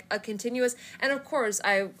has like a continuous, and of course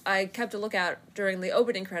I kept a lookout during the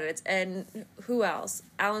opening credits, and who else?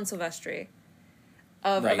 Alan Silvestri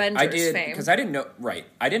of Avengers fame. Because I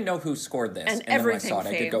didn't know who scored this. And then everything when I saw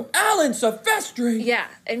it, fame. I did go, Alan Silvestri! Yeah,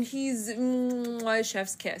 and he's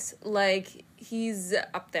chef's kiss. Like, he's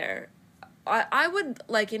up there. I would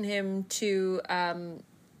liken him to,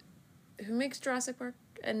 who makes Jurassic Park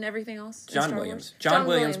and everything else? John Williams. John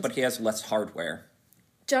Williams, but he has less hardware.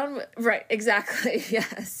 Right, exactly,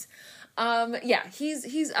 yes. Yeah,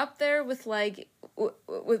 he's up there with, like,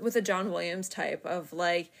 with a John Williams type of,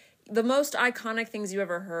 like, the most iconic things you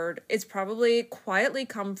ever heard. It's probably quietly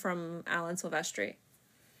come from Alan Silvestri.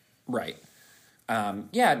 Right.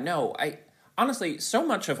 Honestly, so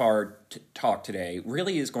much of our talk today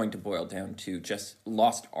really is going to boil down to just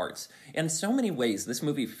lost arts. In so many ways, this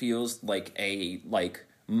movie feels like a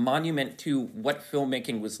monument to what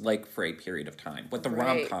filmmaking was like for a period of time, what the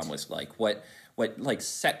rom-com was like, what like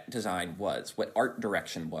set design was, what art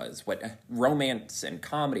direction was, what romance and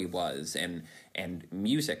comedy was, and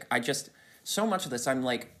music. So much of this, I'm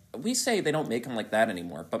like, we say they don't make them like that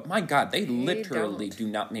anymore, but my God, they literally do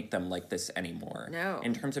not make them like this anymore. No.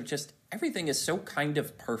 In terms of just, everything is so kind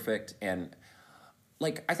of perfect, and,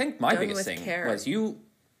 like, I think my biggest thing was you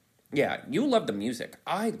love the music.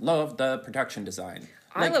 I love the production design.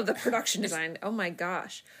 I love the production design. Oh my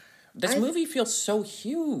gosh. This movie feels so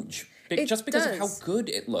huge, just because of how good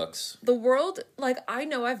it looks. The world, like, I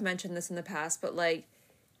know I've mentioned this in the past, but, like,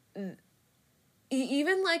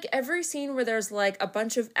 even like every scene where there's like a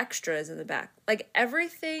bunch of extras in the back, like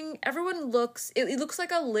everyone looks, it looks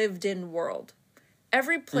like a lived in world.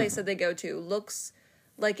 Every place that they go to looks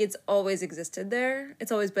like it's always existed there.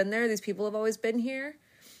 It's always been there. These people have always been here.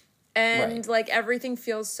 And like everything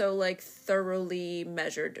feels so like thoroughly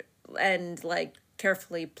measured and like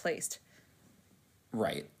carefully placed.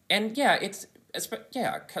 Right. And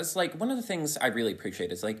because like one of the things I really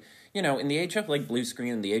appreciate is like, you know, in the age of like blue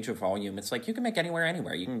screen, in the age of volume, it's like you can make anywhere.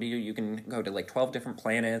 You can go to like 12 different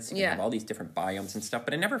planets. You can have all these different biomes and stuff,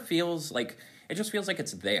 but it never feels like, it just feels like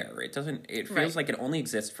it's there. It feels like it only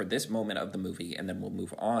exists for this moment of the movie, and then we'll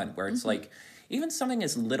move on. Where it's like, even something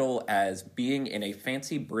as little as being in a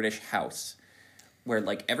fancy British house where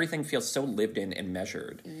like everything feels so lived in and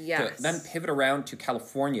measured. Yes. To then pivot around to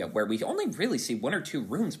California, where we only really see 1 or 2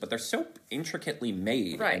 rooms, but they're so intricately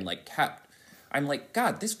made and like kept. I'm like,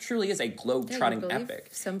 God, this truly is a globe-trotting epic.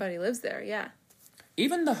 Somebody lives there, yeah.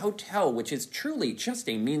 Even the hotel, which is truly just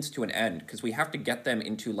a means to an end, because we have to get them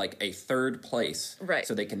into like a third place,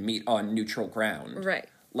 so they can meet on neutral ground. Right.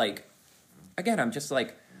 Like, again, I'm just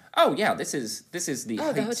like, oh yeah, this is the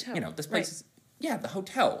the hotel. You know, this place is the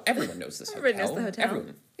hotel. Everyone knows this hotel. Everyone knows the hotel.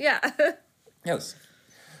 Everyone. Yeah. Yes.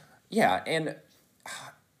 Yeah, and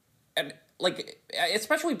like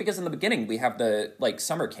especially because in the beginning we have the like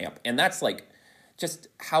summer camp, and that's like just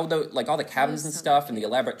how the like all the cabins and stuff and the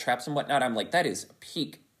elaborate traps and whatnot. I'm like, that is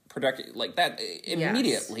peak production. Like that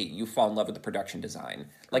immediately you fall in love with the production design.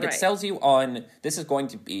 Like it sells you on this is going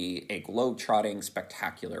to be a globe-trotting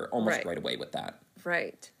spectacular almost right away with that.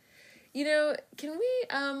 Right. You know, can we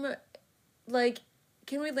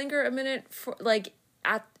linger a minute for like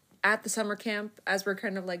at the summer camp as we're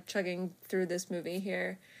kind of like chugging through this movie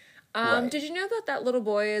here? Did you know that little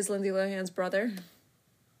boy is Lindsay Lohan's brother?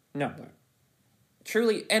 No.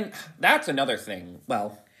 Truly, and that's another thing.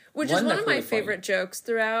 Well, which is one of my favorite jokes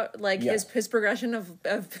throughout, like his progression of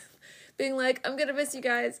being like, I'm gonna miss you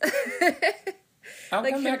guys. I'll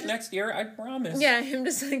come back next year, I promise. Yeah, him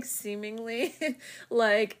just like seemingly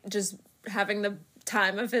like just having the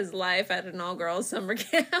time of his life at an all-girls summer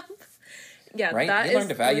camp. Yeah, right? That he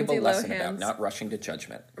learned is a valuable Lindsay lesson Lohan's, about not rushing to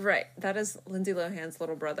judgment. Right. That is Lindsay Lohan's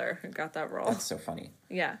little brother who got that role. That's so funny.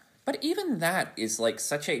 Yeah. But even that is like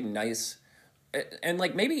such a nice, and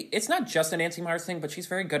like maybe it's not just a Nancy Meyers thing, but she's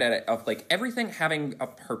very good at it, of like everything having a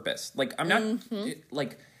purpose. Like I'm not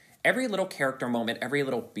like every little character moment, every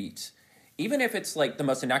little beat, even if it's like the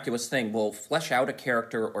most innocuous thing, will flesh out a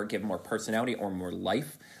character or give more personality or more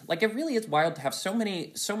life. Like it really is wild to have so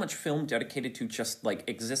much film dedicated to just like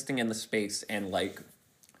existing in the space and like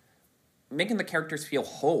making the characters feel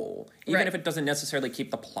whole, even if it doesn't necessarily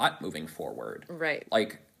keep the plot moving forward. Right.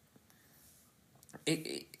 Like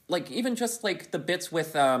like even just like the bits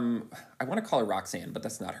with I want to call her Roxanne, but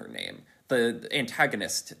that's not her name. The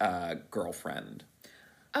antagonist girlfriend.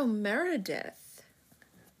 Oh, Meredith.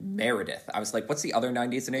 I was like, what's the other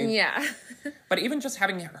 90s name? Yeah. But even just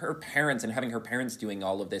having her parents and having her parents doing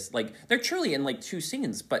all of this, like they're truly in like 2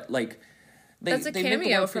 scenes, but like that's a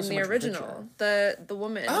cameo from the original. The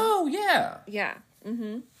woman. Oh yeah. Yeah.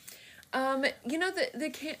 Mm-hmm. You know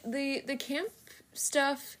the camp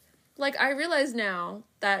stuff. Like I realize now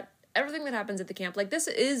that everything that happens at the camp, like this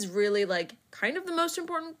is really like kind of the most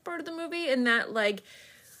important part of the movie, in that like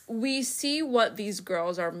we see what these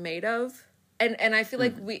girls are made of. And I feel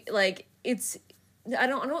like I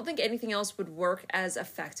don't think anything else would work as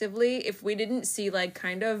effectively if we didn't see like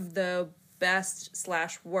kind of the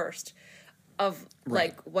best/worst of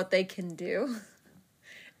like what they can do.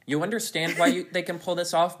 You understand why they can pull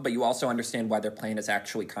this off, but you also understand why their plan is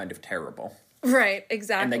actually kind of terrible. Right,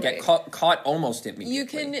 exactly. And they get caught almost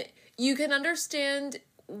immediately. You can understand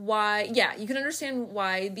why. Yeah, you can understand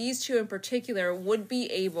why these 2 in particular would be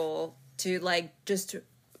able to like just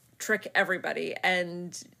trick everybody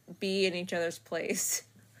and be in each other's place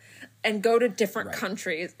and go to different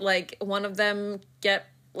countries. Like one of them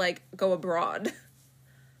go abroad.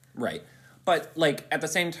 Right. But like at the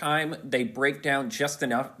same time, they break down just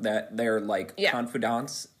enough that they're like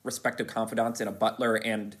respective confidants, and a butler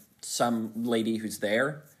and some lady who's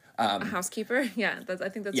there. A housekeeper? Yeah, I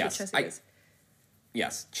think that's what Chessie is.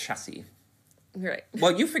 Yes, Chessie. Right.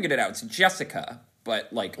 Well, you figured it out. It's Jessica,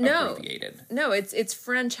 but like abbreviated. No, it's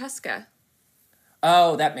Francesca.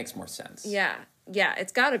 Oh, that makes more sense. Yeah,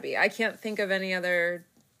 it's got to be. I can't think of any other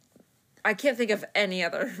way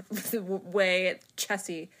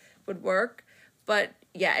Chessie would work, but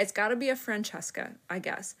yeah, it's got to be a Francesca, I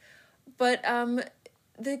guess. But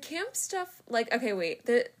the camp stuff, like, okay, wait,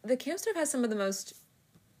 the camp stuff has some of the most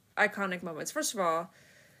iconic moments. First of all,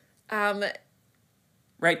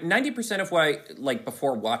 right, 90% of what I, like,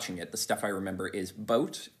 before watching it, the stuff I remember is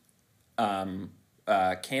boat,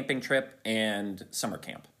 camping trip, and summer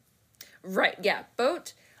camp. Right, yeah,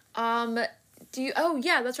 boat. Oh,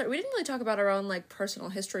 yeah, that's right. We didn't really talk about our own, like, personal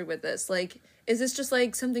history with this. Like, is this just,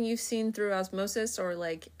 like, something you've seen through osmosis, or,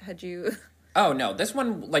 like, had you... Oh, no, this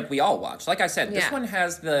one, like, we all watched. Like I said, this one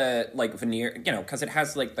has the, like, veneer, because it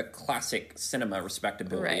has, like, the classic cinema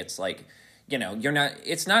respectability. Right. It's, like,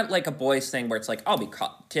 it's not, like, a boys thing where it's, like, I'll be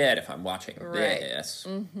caught dead if I'm watching this.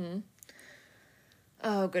 Mm-hmm.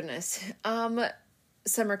 Oh, goodness.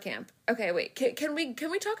 Summer camp. Okay, wait. Can we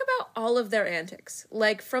talk about all of their antics?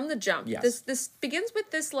 Like, from the jump. Yes. This begins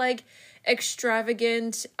with this, like,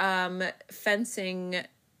 extravagant fencing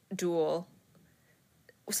duel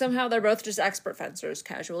somehow they're both just expert fencers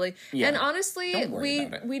casually. Yeah. And honestly,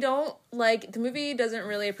 we don't like, the movie doesn't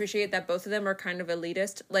really appreciate that both of them are kind of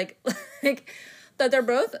elitist. Like that they're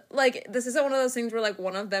both like, this isn't one of those things where like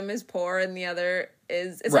one of them is poor and the other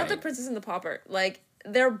is, it's not the Princess and the Pauper. Like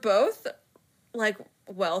they're both like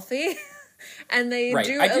wealthy and they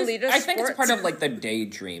do elitist I think sports. it's part of like the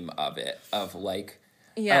daydream of it, of like,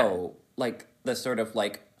 oh, like the sort of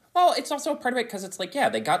like, well, it's also a part of it because it's like, yeah,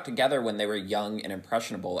 they got together when they were young and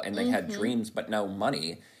impressionable and they had dreams but no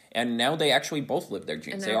money. And now they actually both live their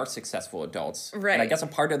dreams. They are successful adults. Right. And I guess a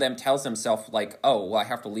part of them tells themselves like, oh, well, I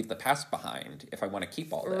have to leave the past behind if I want to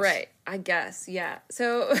keep all this. Right. I guess, yeah.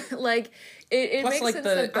 So, like, it makes sense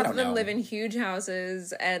that both of them live in huge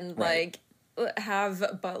houses and, like,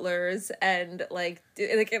 have butlers and, like,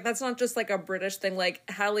 that's not just, like, a British thing. Like,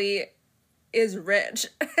 Hallie is rich.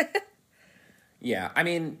 Yeah, I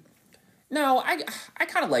mean, no, I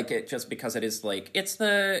kind of like it just because it is, like, it's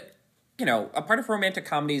the, you know, a part of romantic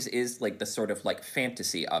comedies is, like, the sort of, like,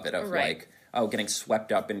 fantasy of it, of, like, oh, getting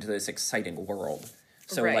swept up into this exciting world.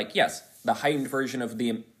 So, like, yes, the heightened version of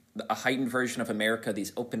a heightened version of America,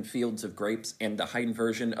 these open fields of grapes, and the heightened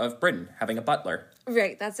version of Britain, having a butler.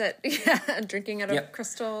 Right, that's it. Yeah, drinking out of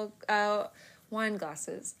crystal wine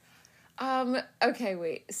glasses. Okay,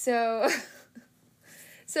 wait, so...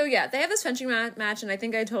 So yeah, they have this fencing match, and I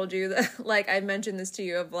think I told you that, like, I mentioned this to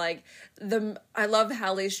you of, like, I love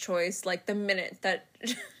Hallie's choice, like, the minute that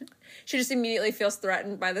she just immediately feels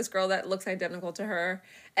threatened by this girl that looks identical to her,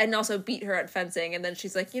 and also beat her at fencing, and then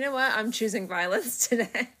she's like, you know what, I'm choosing violence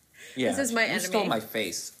today. Yeah, this is my enemy. You stole my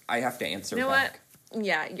face. I have to answer back. You know what?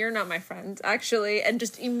 Yeah, you're not my friend, actually, and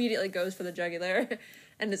just immediately goes for the jugular.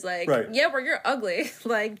 And is like, yeah, well, you're ugly.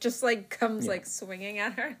 Like, just, like, comes, like, swinging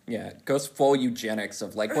at her. Yeah, goes full eugenics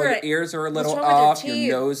of, like, well, your ears are a little off, your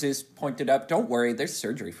nose is pointed up. Don't worry, there's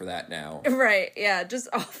surgery for that now. Right, yeah, just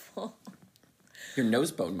awful. Your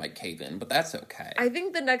nose bone might cave in, but that's okay. I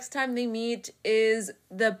think the next time they meet is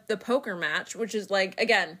the poker match, which is, like,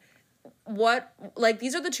 again,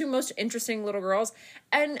 these are the two most interesting little girls.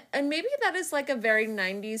 And maybe that is, like, a very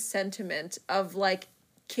 90s sentiment of, like,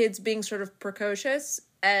 kids being sort of precocious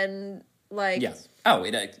and like yes, oh,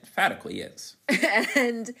 it emphatically is,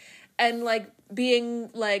 and like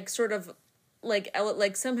being like sort of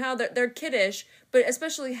like somehow they're kiddish, but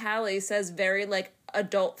especially Hallie says very like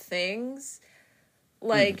adult things.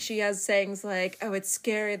 Like she has sayings like, "Oh, it's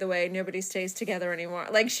scary the way nobody stays together anymore."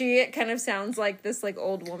 Like she kind of sounds like this like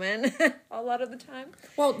old woman a lot of the time.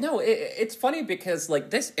 Well, no, it's funny because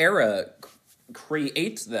like this era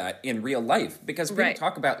creates that in real life because we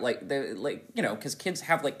talk about like the like, you know, because kids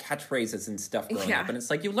have like catchphrases and stuff growing up, and it's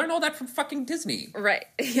like you learn all that from fucking Disney, right?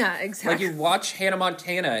 Yeah, exactly. Like you watch Hannah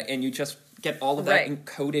Montana and you just get all of that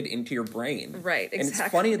encoded into your brain, right? Exactly. And it's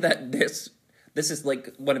funny that this is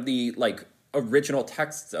like one of the like original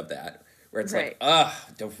texts of that, where it's like,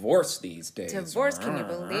 divorce these days. Divorce, can you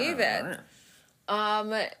believe it?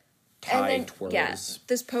 Tide twirls. Yeah,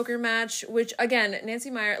 this poker match, which again, Nancy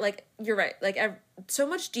Meyer, like you're right, like so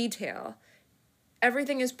much detail.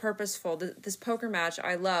 Everything is purposeful. This poker match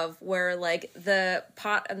I love, where like the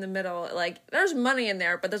pot in the middle, like there's money in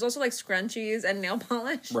there, but there's also like scrunchies and nail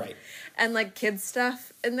polish, right? And like kids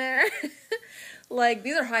stuff in there. Like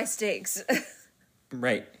these are high stakes.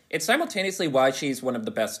 Right. It's simultaneously why she's one of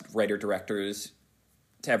the best writer-directors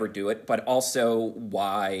to ever do it, but also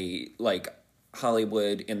why like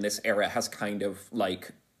Hollywood in this era has kind of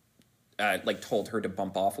like told her to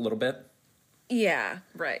bump off a little bit. Yeah,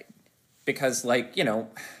 right. Because like, you know,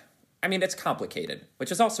 I mean, it's complicated, which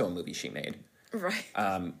is also a movie she made. Right.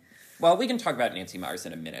 Well, we can talk about Nancy Meyers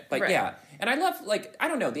in a minute, but yeah. And I love, like, I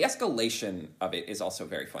don't know, the escalation of it is also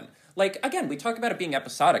very fun. Like, again, we talk about it being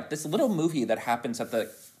episodic. This little movie that happens at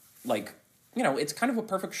the, like, you know, it's kind of a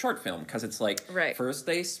perfect short film because it's like, first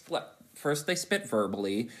they spit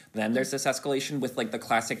verbally, then there's this escalation with, like, the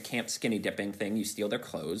classic camp skinny dipping thing, you steal their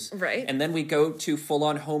clothes. Right. And then we go to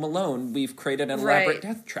full-on Home Alone, we've created an elaborate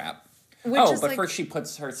death trap. But like, first she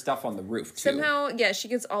puts her stuff on the roof, too. Somehow, yeah, she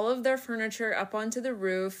gets all of their furniture up onto the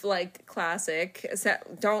roof, like, classic.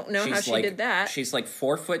 Don't know how she did that. She's, like,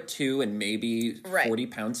 4'2" and maybe 40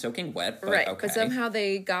 pounds soaking wet, but okay. But somehow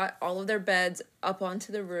they got all of their beds up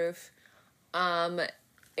onto the roof. And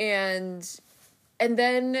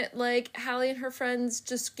then, like, Hallie and her friends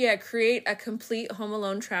just, create a complete Home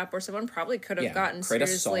Alone trap where someone probably could have gotten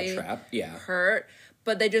seriously hurt.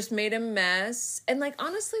 But they just made a mess. And, like,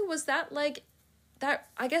 honestly, was that, like, that,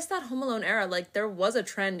 I guess that Home Alone era, like, there was a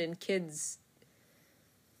trend in kids'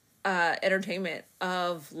 entertainment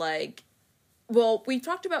of, like, well, we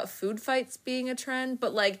talked about food fights being a trend,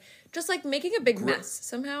 but, like, just, like, making a big mess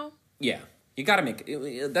somehow. Yeah. You gotta make,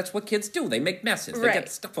 that's what kids do. They make messes. They get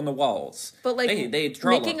stuff on the walls. But, like, they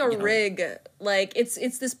draw making a rig, like, it's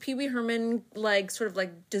this Pee Wee Herman, like, sort of,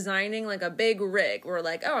 like, designing, like, a big rig. Where,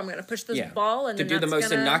 like, oh, I'm gonna push this ball, and to do the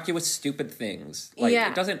most innocuous, stupid things. Like,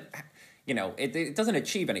 it doesn't, it doesn't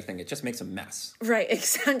achieve anything. It just makes a mess. Right,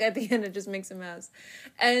 exactly. At the end, it just makes a mess.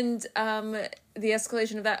 And the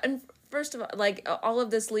escalation of that, and first of all, like, all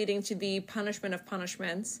of this leading to the punishment of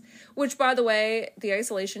punishments, which, by the way, the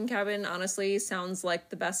isolation cabin honestly sounds like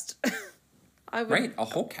the best. Right, a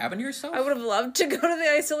whole cabin to yourself? I would have loved to go to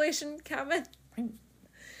the isolation cabin. Right.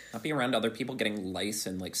 Not be around other people getting lice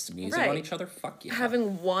and, like, sneezing on each other? Fuck yeah.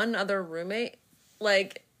 Having one other roommate,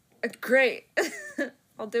 like, great.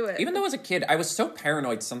 I'll do it. Even though as a kid, I was so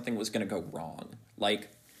paranoid something was going to go wrong. Like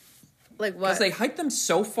what? Because they hike them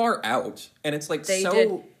so far out, and it's, like, they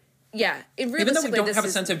did. Yeah, even though we don't have a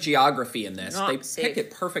sense of geography in this, they safe. pick it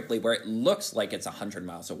perfectly where it looks like it's 100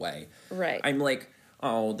 miles away. Right. I'm like,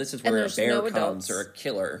 oh, this is where a bear comes or a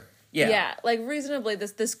killer. Yeah. Yeah, like, reasonably,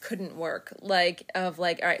 this couldn't work. Like, all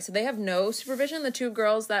right, so they have no supervision. The two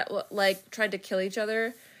girls that, like, tried to kill each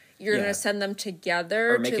other, you're going to send them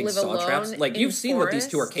together to live alone traps. Like, you've seen what these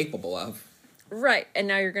two are capable of. Right, and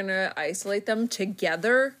now you're going to isolate them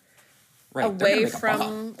together away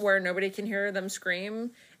from where nobody can hear them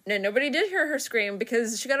scream. No, nobody did hear her scream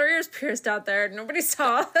because she got her ears pierced out there. Nobody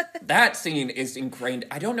saw. That scene is ingrained.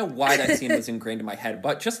 I don't know why that scene was ingrained in my head,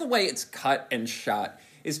 but just the way it's cut and shot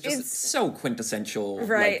is just so quintessential,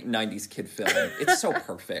 like, 90s kid film. It's so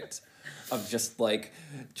perfect. Of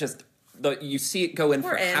you see it go in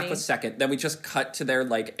for half a second, then we just cut to their,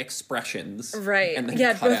 like, expressions. Right. And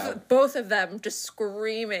then cut out. Both of them just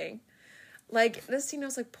screaming. Like, this scene, I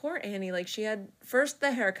was like, poor Annie. Like, she had first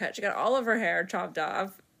the haircut. She got all of her hair chopped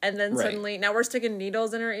off. And then suddenly, now we're sticking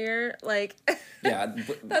needles in her ear. Like,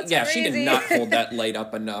 that's crazy. She did not hold that light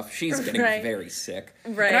up enough. She's getting very sick.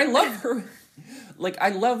 Right. And I love her. Like, I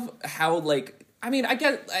love how, like, I mean,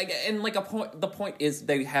 and, like, the point is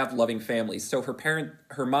they have loving families. So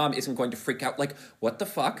her mom isn't going to freak out. Like, what the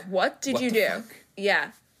fuck? What did you do? Fuck? Yeah.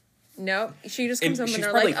 No, she just comes home and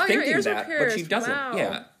they're like, oh, your ears are pierced. But she doesn't. Wow.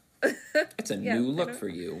 Yeah. It's a new look for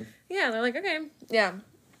you. Yeah, they're like, okay. Yeah.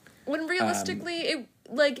 When realistically,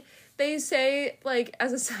 like, they say, like,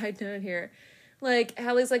 as a side note here, like,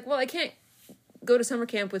 Hallie's like, well, I can't go to summer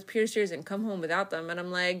camp with pierced ears and come home without them. And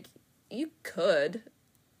I'm like, you could.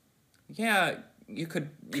 Yeah, you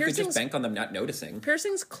could just bank on them not noticing.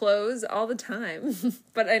 Piercings close all the time.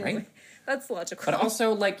 But anyway, that's logical. But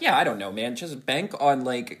also, like, yeah, I don't know, man. Just bank on,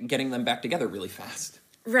 like, getting them back together really fast.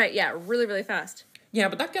 Right, yeah, really, really fast. Yeah,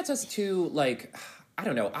 but that gets us to, like, I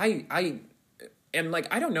don't know, and,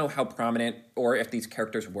 like, I don't know how prominent or if these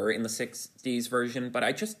characters were in the 60s version, but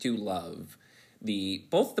I just do love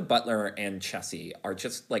both the butler and Chessie are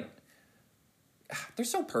just, like, they're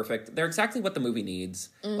so perfect. They're exactly what the movie needs.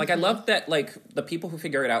 Mm-hmm. Like, I love that, like, the people who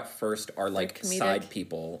figure it out first are, like side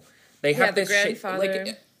people. They have this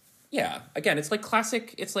grandfather. Again, it's like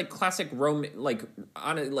classic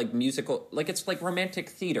musical, like, it's like romantic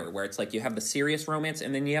theater where it's like you have the serious romance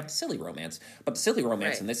and then you have the silly romance. But the silly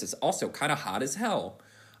romance in this is also kind of hot as hell.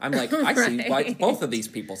 I'm like, I see why both of these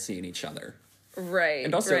people see in each other. Right.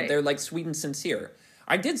 And also they're, like, sweet and sincere.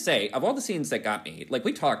 I did say, of all the scenes that got me, like,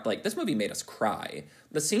 we talked, like, this movie made us cry.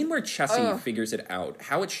 The scene where Chessie figures it out,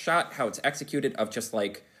 how it's shot, how it's executed, of just,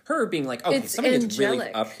 like, her being like, okay, something is really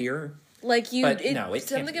up here. Like,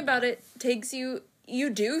 something about it takes you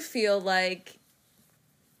do feel like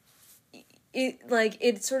it, like,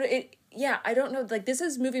 it sort of, I don't know, like, this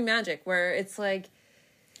is movie magic, where it's like,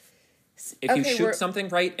 if you shoot something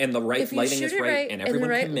right, and the right lighting is right, and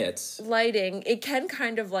everyone commits. Lighting, it can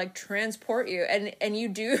kind of, like, transport you, and you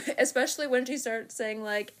do, especially when she starts saying,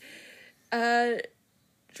 like,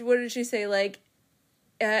 what did she say, like,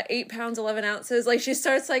 8 pounds, 11 ounces. Like, she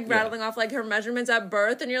starts, like, rattling off, like, her measurements at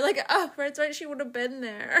birth, and you're like, oh, that's right, she would have been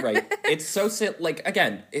there. Right. It's so, like,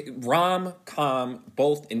 again, rom-com,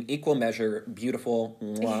 both in equal measure, beautiful,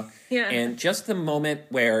 mwah. Yeah. And just the moment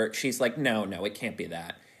where she's like, no, it can't be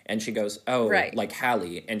that. And she goes, oh, like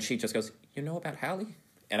Hallie. And she just goes, you know about Hallie?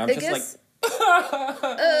 And I'm like...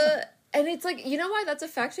 and it's like, you know why that's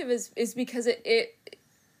effective is because it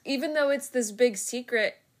even though it's this big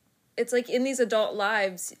secret, it's like in these adult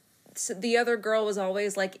lives, the other girl was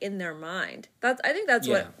always, like, in their mind. I think that's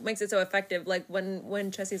what makes it so effective. Like,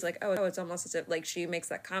 when Chessie's like, oh, it's almost as if, like, she makes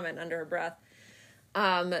that comment under her breath.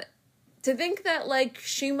 To think that, like,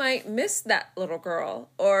 she might miss that little girl,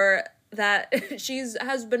 or that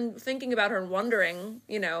has been thinking about her and wondering,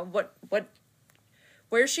 you know, what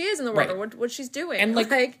where she is in the world right. or what she's doing. And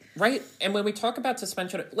right. And when we talk about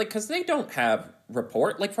suspension, like, because they don't have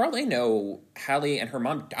report, like, for all they know, Hallie and her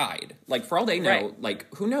mom died. Like, for all they know, right.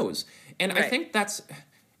 like, who knows? And I think that's,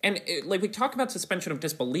 and like, we talk about suspension of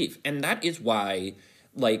disbelief, and that is why,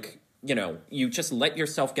 like, you know, you just let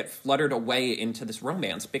yourself get fluttered away into this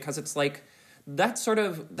romance, because it's like, that sort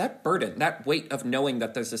of, that burden, that weight of knowing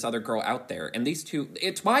that there's this other girl out there, and these two,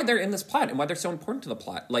 it's why they're in this plot and why they're so important to the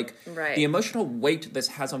plot. Like, the emotional weight this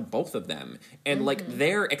has on both of them, and like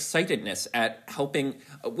their excitedness at helping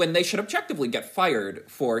when they should objectively get fired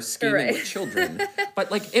for scheming with children.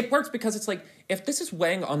 But like, it works because it's like, if this is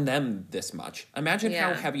weighing on them this much, imagine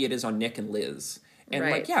how heavy it is on Nick and Liz. And,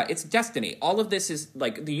 like, yeah, it's destiny. All of this is,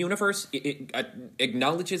 like, the universe it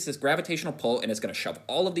acknowledges this gravitational pull, and it's going to shove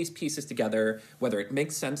all of these pieces together, whether it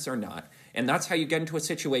makes sense or not. And that's how you get into a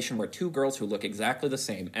situation where two girls who look exactly the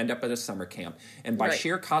same end up at a summer camp. And by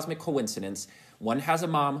sheer cosmic coincidence, one has a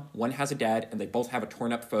mom, one has a dad, and they both have a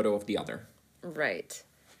torn-up photo of the other. Right.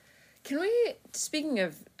 Can we, speaking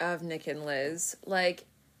of Nick and Liz, like,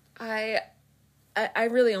 I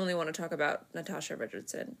really only want to talk about Natasha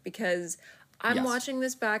Richardson, because I'm watching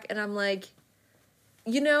this back and I'm like,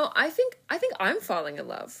 you know, I think I'm falling in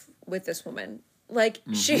love with this woman. Like,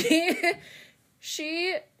 she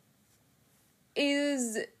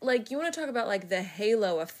is, like, you want to talk about, like, the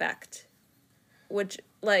halo effect, which,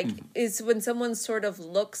 like, is when someone sort of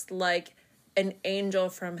looks like an angel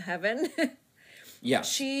from heaven.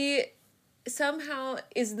 She somehow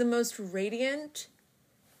is the most radiant,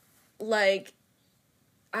 like,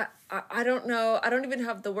 I don't know. I don't even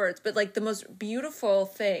have the words, but like the most beautiful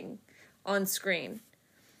thing on screen.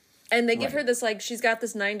 And they give her this, like, she's got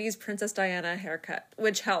this 90s Princess Diana haircut,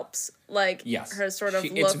 which helps. Like, her sort of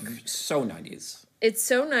look. It's so 90s. It's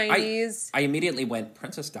so 90s. I immediately went,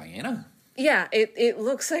 Princess Diana? Yeah, it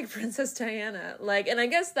looks like Princess Diana. Like, and I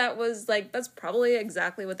guess that was, like, that's probably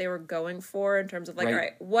exactly what they were going for in terms of, like, all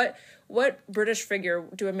right, what British figure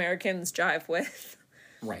do Americans jive with?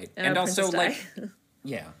 Right. And also, like...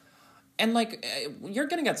 Yeah. And, like, you're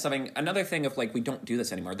getting at something, another thing of, like, we don't do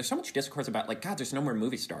this anymore. There's so much discourse about, like, God, there's no more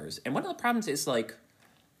movie stars. And one of the problems is, like,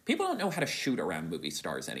 people don't know how to shoot around movie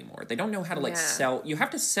stars anymore. They don't know how to, like, sell. You have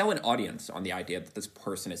to sell an audience on the idea that this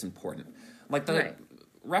person is important. Like, the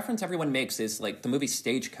reference everyone makes is, like, the movie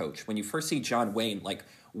Stagecoach. When you first see John Wayne, like,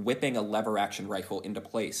 whipping a lever-action rifle into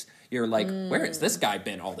place, you're like, where has this guy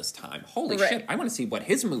been all this time? Holy shit, I want to see what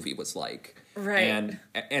his movie was like. And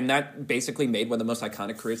that basically made one of the most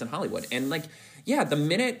iconic careers in Hollywood. And, like, yeah, the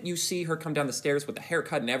minute you see her come down the stairs with the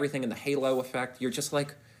haircut and everything and the halo effect, you're just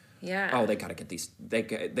like, oh, they gotta get these, they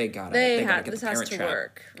gotta get this the has Parent to Trap.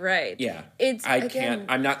 work. Right. Yeah. Again,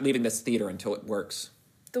 I'm not leaving this theater until it works.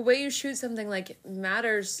 The way you shoot something, like,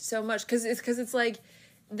 matters so much, because it's like,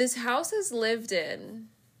 this house is lived in,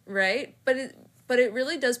 right? But it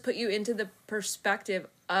really does put you into the perspective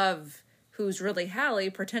of who's really Hallie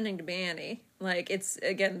pretending to be Annie. Like, it's,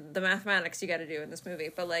 again, the mathematics you got to do in this movie.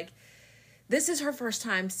 But, like, this is her first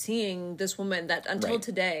time seeing this woman that until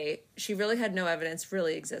today, she really had no evidence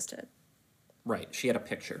really existed. Right. She had a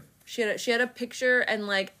picture. She had a picture and,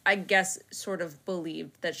 like, I guess sort of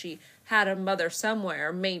believed that she had a mother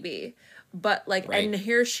somewhere, maybe. But, like, and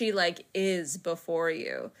here she, like, is before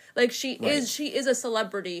you. Like, she is a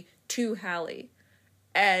celebrity to Hallie.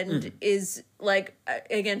 And is, like,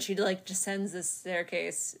 again, she, like, descends this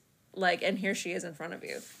staircase, like, and here she is in front of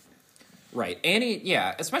you. Right. Annie,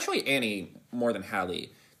 yeah, especially Annie more than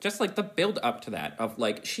Hallie. Just, like, the build up to that of,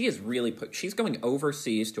 like, she is really she's going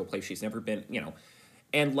overseas to a place she's never been, you know.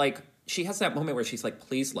 And, like, she has that moment where she's like,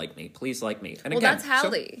 please like me, please like me. And again, that's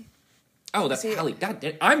Hallie. That's Hallie.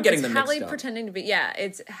 I'm getting them mixed Hallie up. pretending to be,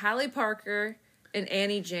 it's Hallie Parker and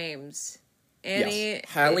Annie James.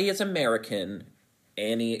 Hallie is American.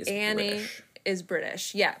 Annie is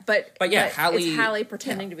British. Yeah, but Hallie... It's Hallie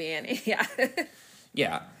pretending to be Annie,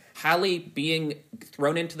 Yeah. Hallie being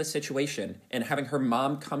thrown into the situation and having her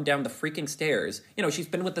mom come down the freaking stairs. You know, she's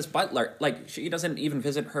been with this butler. Like, she doesn't even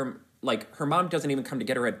visit her... Like, her mom doesn't even come to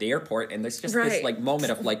get her at the airport, and there's just this, like,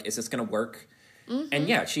 moment of, like, is this gonna work? And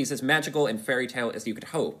yeah, she's as magical and fairy tale as you could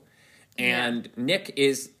hope. And Nick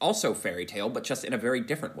is also fairy tale, but just in a very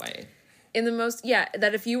different way. In the most,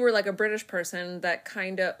 that if you were, like, a British person that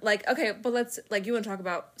kind of, like, okay, but let's, like, you want to talk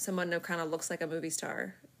about someone who kind of looks like a movie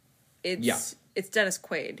star. It's Dennis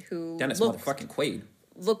Quaid, motherfucking Quaid.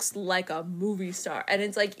 Looks like a movie star. And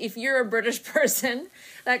it's like, if you're a British person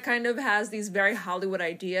that kind of has these very Hollywood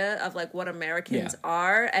idea of, like, what Americans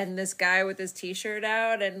are, and this guy with his t-shirt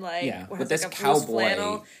out and, like, with this, like, cowboy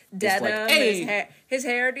flannel, denim, like, hey. his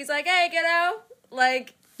hair, and he's like, hey, kiddo,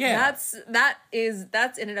 like, that's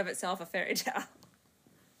in and of itself a fairy tale.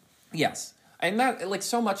 Yes. And that, like,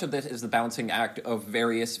 so much of this is the balancing act of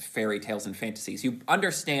various fairy tales and fantasies. You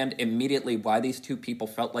understand immediately why these two people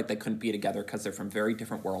felt like they couldn't be together because they're from very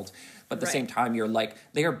different worlds. But at the same time, you're like,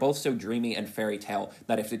 they are both so dreamy and fairy tale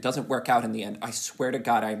that if it doesn't work out in the end, I swear to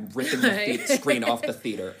God, I'm ripping the screen off the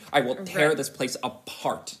theater. I will tear this place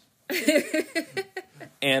apart.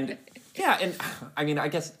 And... yeah, and I mean, I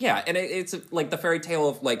guess, yeah, and it's like the fairy tale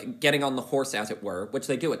of, like, getting on the horse, as it were, which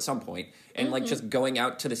they do at some point, and, like, just going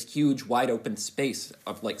out to this huge, wide open space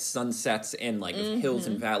of, like, sunsets and, like, hills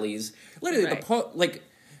and valleys. Literally,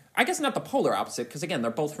 I guess not the polar opposite, because, again,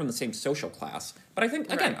 they're both from the same social class. But I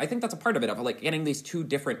think, again, I think that's a part of it, of, like, getting these two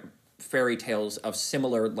different fairy tales of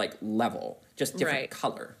similar, like, level, just different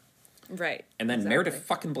color. Right. And then Meredith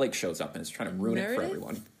fucking Blake shows up and is trying to ruin it for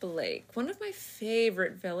everyone. Blake, one of my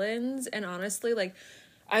favorite villains, and honestly, like,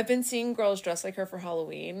 I've been seeing girls dress like her for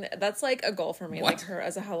Halloween. That's, like, a goal for me, like her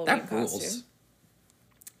as a Halloween costume.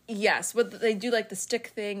 Yes, but they do, like, the stick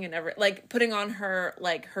thing and like, putting on her,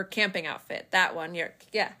 like, her camping outfit. That one, I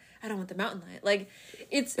don't want the mountain lion. Like,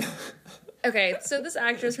 it's... Okay, so this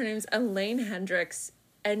actress, her name's Elaine Hendricks,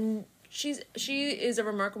 and she is a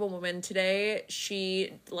remarkable woman. Today,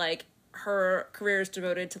 she, like... her career is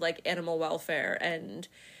devoted to, like, animal welfare and,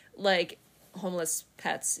 like, homeless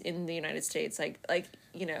pets in the United States. Like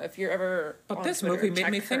you know, if you're ever But this Twitter, movie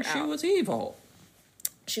made me think she was evil.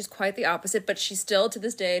 She's quite the opposite, but she still, to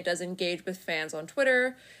this day, does engage with fans on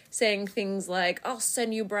Twitter, saying things like, I'll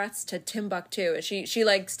send you brats to Timbuktu. She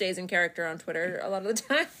like, stays in character on Twitter a lot of the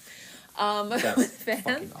time. That's with fans.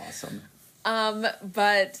 fucking awesome.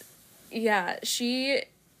 But, yeah, she...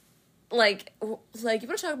 Like, you want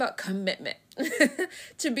to talk about commitment.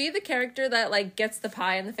 To be the character that, like, gets the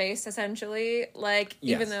pie in the face, essentially. Like,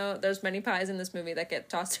 even though there's many pies in this movie that get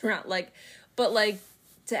tossed around, like, but, like,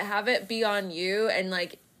 to have it be on you and,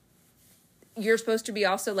 like, you're supposed to be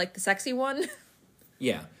also, like, the sexy one.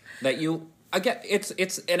 Yeah. That you... Again, it's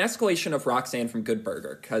an escalation of Roxanne from Good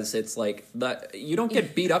Burger, because it's, like, you don't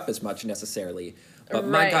get beat up as much, necessarily. But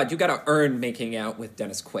my God, you got to earn making out with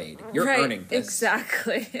Dennis Quaid. You're earning this.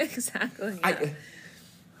 Exactly. Yeah.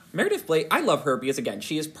 Meredith Blake, I love her because, again,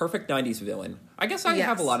 she is perfect 90s villain. I guess I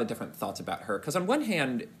have a lot of different thoughts about her. Because on one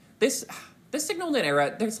hand, this signaled an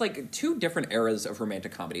era, there's, like, two different eras of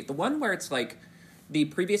romantic comedy. The one where it's, like, the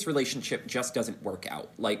previous relationship just doesn't work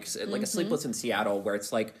out. Like a Sleepless in Seattle, where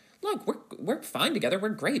it's like, look, we're fine together, we're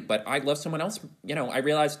great, but I love someone else. You know, I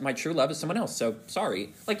realized my true love is someone else, so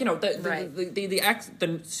sorry. Like, you know,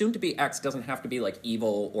 the soon-to-be ex doesn't have to be, like,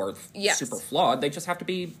 evil or super flawed. They just have to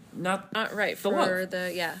be not right the for love.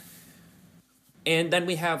 And then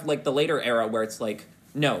we have, like, the later era where it's like,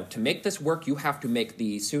 no, to make this work, you have to make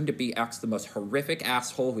the soon-to-be ex the most horrific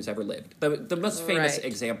asshole who's ever lived. The most famous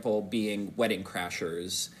example being Wedding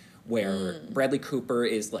Crashers, where Bradley Cooper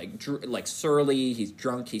is, like surly, he's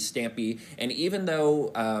drunk, he's stampy, and even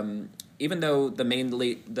though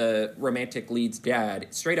the romantic lead's dad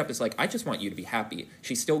straight up is like, I just want you to be happy,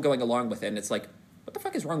 she's still going along with it, and it's like, what the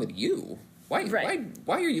fuck is wrong with you? Why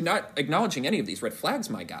are you not acknowledging any of these red flags,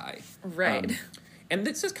 my guy? Right. And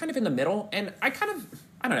this is kind of in the middle, and I kind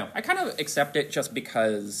of accept it just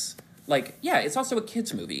because... Like, yeah, it's also a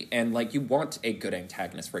kids' movie, and, like, you want a good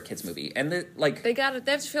antagonist for a kids' movie, and they have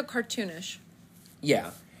to feel cartoonish.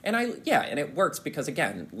 Yeah, and it works because,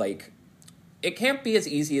 again, like, it can't be as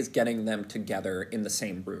easy as getting them together in the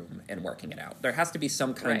same room and working it out. There has to be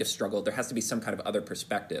some kind of struggle. There has to be some kind of other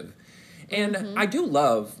perspective, and I do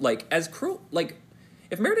love, like, as cruel, like,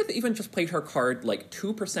 if Meredith even just played her card, like,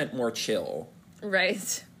 2% more chill,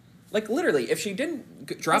 right. Like, literally, if she didn't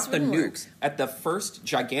drop the nukes at the first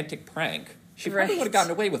gigantic prank, she probably would have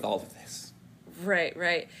gotten away with all of this.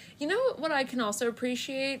 Right. You know what I can also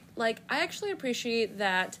appreciate? Like, I actually appreciate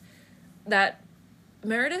that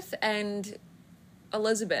Meredith and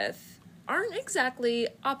Elizabeth aren't exactly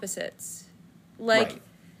opposites. Like,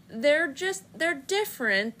 they're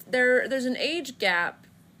different. There's an age gap.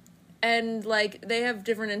 And, like, they have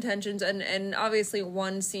different intentions, and obviously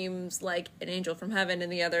one seems like an angel from heaven,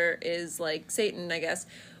 and the other is, like, Satan, I guess.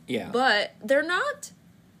 Yeah. But they're not...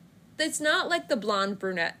 It's not, like, the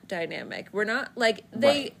blonde-brunette dynamic. We're not, like...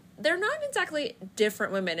 They're not exactly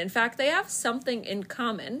different women. In fact, they have something in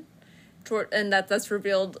common, and that's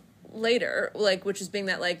revealed later, like, which is being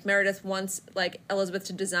that, like, Meredith wants, like, Elizabeth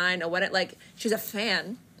to design a wedding... Like, she's a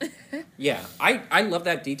fan... Yeah, I love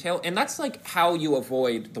that detail, and that's, like, how you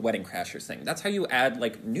avoid the Wedding Crashers thing. That's how you add,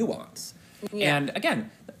 like, nuance. Yeah. And, again,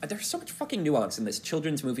 there's so much fucking nuance in this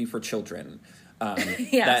children's movie for children.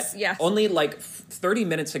 Yes, that yes. only like 30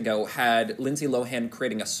 minutes ago had Lindsay Lohan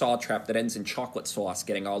creating a saw trap that ends in chocolate sauce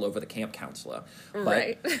getting all over the camp counselor. But,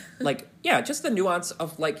 Right. like, yeah, just the nuance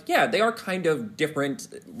of, like, yeah, they are kind of different.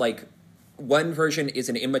 Like, one version is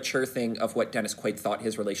an immature thing of what Dennis Quaid thought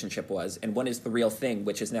his relationship was, and one is the real thing,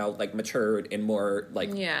 which is now, like, matured and more, like,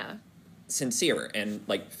 Yeah. sincere and,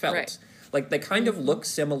 like, felt. Right. Like, they kind of look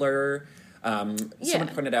similar. Someone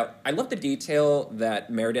pointed out, I love the detail that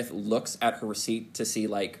Meredith looks at her receipt to see,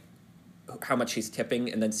 like, how much she's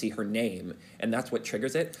tipping and then see her name, and that's what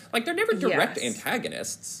triggers it. Like, they're never direct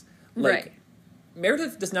antagonists. Like, Right.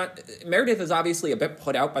 Meredith is obviously a bit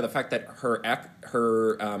put out by the fact that her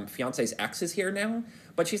fiance's ex is here now,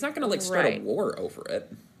 but she's not going to, like, start a war over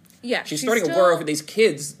it. Yeah. She's starting a war over these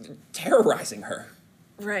kids terrorizing her.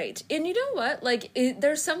 Right. And you know what? Like,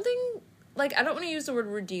 there's something, like, I don't want to use the word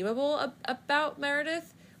redeemable about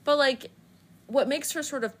Meredith, but, like, what makes her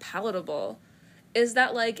sort of palatable is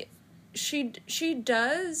that, like, she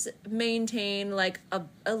does maintain, like,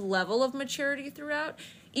 a level of maturity throughout,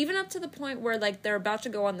 even up to the point where, like, they're about to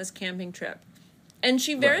go on this camping trip. And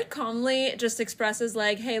she very calmly just expresses,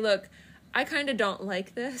 like, hey, look, I kind of don't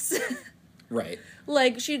like this. Right.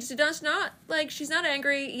 Like, she does not, like, she's not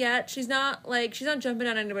angry yet. She's not jumping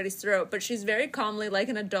down anybody's throat, but she's very calmly, like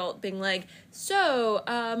an adult, being like, so,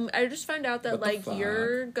 I just found out that, like,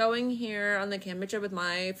 you're going here on the camping trip with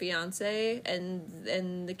my fiance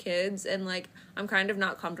and the kids, and, like, I'm kind of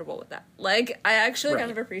not comfortable with that. Like, I actually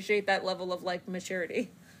kind of appreciate that level of, like, maturity.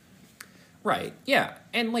 Right, yeah.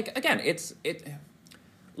 And, like, again,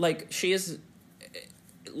 like, she is,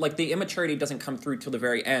 like, the immaturity doesn't come through till the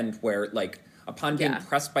very end where, like, upon being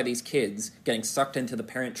pressed by these kids, getting sucked into the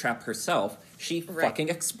parent trap herself, she fucking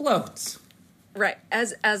explodes. Right,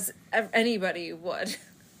 as anybody would.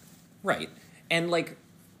 Right. And, like,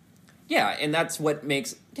 yeah, and that's what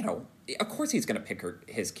makes, you know, of course he's going to pick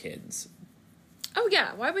his kids. Oh,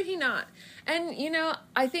 yeah, why would he not? And, you know,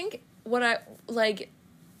 I think what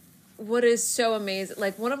is so amazing,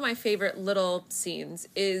 like, one of my favorite little scenes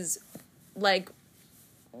is, like,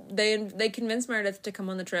 they convince Meredith to come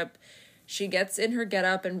on the trip. She gets in her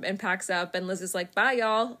getup and packs up, and Liz is like, bye,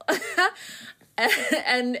 y'all.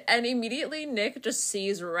 and immediately Nick just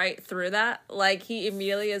sees right through that. Like, he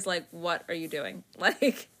immediately is like, what are you doing?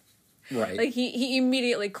 Like, right. Like, he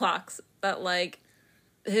immediately clocks that, like,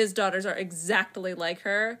 his daughters are exactly like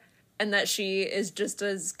her, and that she is just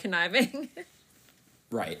as conniving.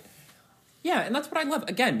 Right. Yeah, and that's what I love.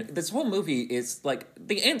 Again, this whole movie is, like,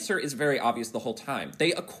 the answer is very obvious the whole time.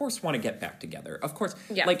 They, of course, want to get back together. Of course.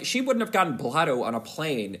 Yeah. Like, she wouldn't have gotten blotto on a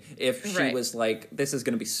plane if she was like, this is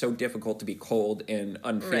going to be so difficult to be cold and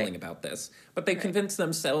unfeeling about this. But they convinced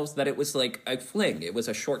themselves that it was, like, a fling. It was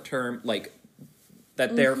a short-term, like,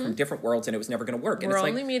 that they're from different worlds and it was never going to work. And We're it's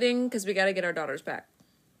only meeting because we got to get our daughters back.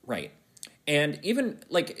 Right. And even,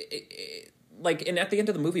 like, and at the end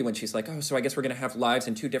of the movie when she's like, oh, so I guess we're going to have lives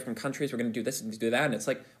in two different countries, we're going to do this and do that, and it's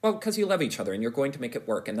like, well, because you love each other and you're going to make it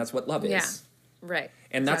work, and that's what love is. Yeah, right.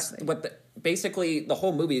 And that's what, basically, the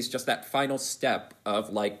whole movie is just that final step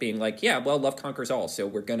of, like, being like, yeah, well, love conquers all, so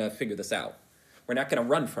we're going to figure this out. We're not going to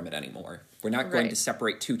run from it anymore. We're not going to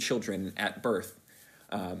separate two children at birth.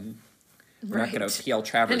 We're not going to P.L.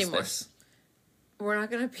 Travers this. We're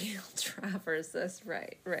not going to P.L. Travers this.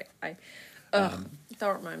 Right.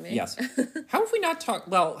 Don't remind me. Yes. How have we not talked?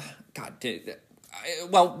 Well, God,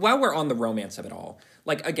 well, while we're on the romance of it all,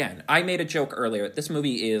 like, again, I made a joke earlier. This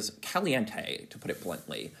movie is caliente, to put it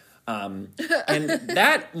bluntly. And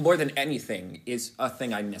that, more than anything, is a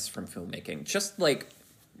thing I miss from filmmaking. Just, like,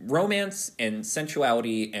 romance and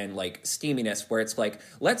sensuality and, like, steaminess, where it's like,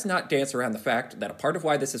 let's not dance around the fact that a part of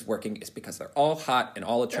why this is working is because they're all hot and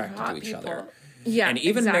all attracted to each other. Yeah, and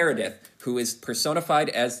even Meredith, who is personified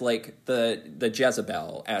as, like, the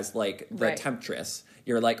Jezebel, as, like, the temptress,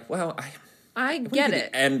 you're like, well, I get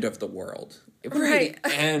it. The end of the world. It would be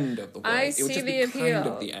the end of the world. I it would see just the be appeal. kind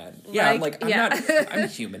of the end. Yeah, I'm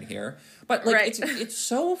human here. But, like, it's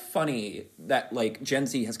so funny that, like, Gen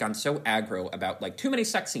Z has gone so aggro about, like, too many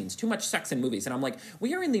sex scenes, too much sex in movies. And I'm like,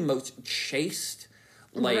 we are in the most chaste,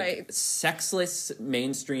 like, sexless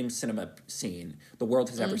mainstream cinema scene the world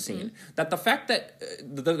has ever seen. That the fact that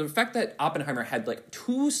the fact that Oppenheimer had, like,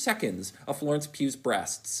 2 seconds of Florence Pugh's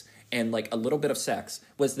breasts and, like, a little bit of sex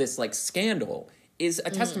was this, like, scandal is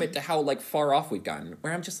a testament to how, like, far off we've gotten.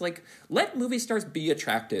 Where I'm just like, let movie stars be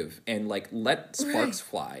attractive and, like, let sparks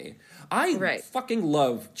fly. I fucking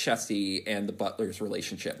love Chessie and the butler's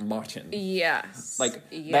relationship, Martin. Yes. Like,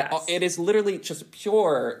 that, it is literally just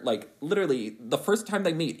pure, like, literally, the first time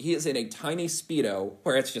they meet, he is in a tiny Speedo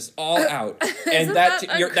where it's just all out. And that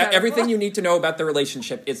everything you need to know about the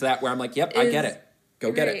relationship is that where I'm like, yep, I get it.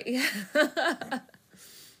 Go get it. Yeah.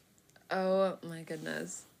 Oh, my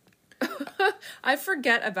goodness. I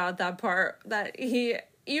forget about that part, that he,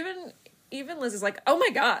 even Liz is like, oh my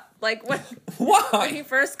God, like, when he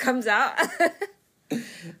first comes out,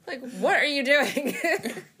 like, what are you doing?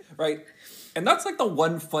 Right. And that's, like, the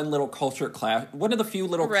one fun little culture clash, one of the few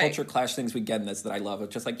little culture clash things we get in this that I love.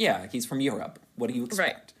 It's just like, yeah, he's from Europe. What do you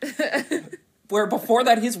expect? Right. Where before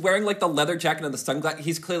that, he's wearing, like, the leather jacket and the sunglasses.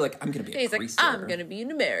 He's clearly like, I'm going to be a greaser. He's like, I'm going to be an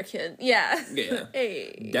American. Yeah. Yeah.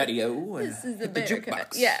 Hey. Daddy-o. This is America. The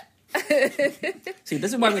jukebox. Yeah. See,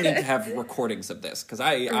 this is why we need to have recordings of this, because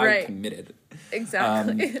I'm committed.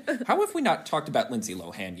 Exactly. How have we not talked about Lindsay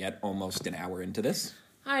Lohan yet, almost an hour into this?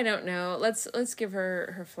 I don't know. Let's give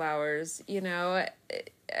her flowers. You know,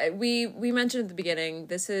 we mentioned at the beginning,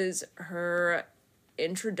 this is her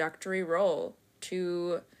introductory role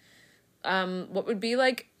to what would be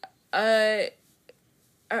like a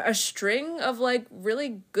string of, like,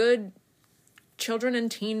 really good children and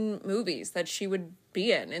teen movies that she would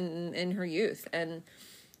be in her youth. And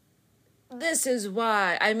this is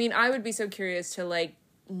why, I mean, I would be so curious to, like,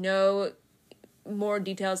 know more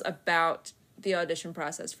details about the audition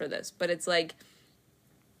process for this, but it's like,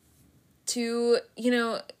 to, you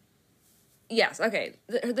know, yes, okay,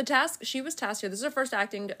 the task, she was tasked here, this is her first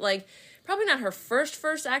acting, like, probably not her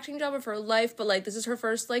first acting job of her life, but, like, this is her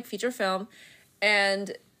first, like, feature film,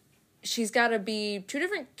 and she's got to be two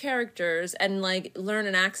different characters and, like, learn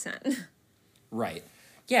an accent. Right.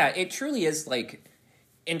 Yeah, it truly is, like,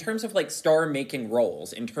 in terms of, like, star-making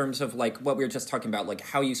roles, in terms of, like, what we were just talking about, like,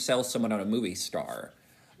 how you sell someone on a movie star.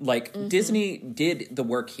 Like, Disney did the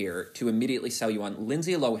work here to immediately sell you on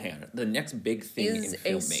Lindsay Lohan, the next big thing in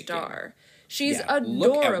filmmaking. Is a star. She's adorable.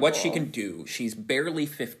 Look at what she can do. She's barely,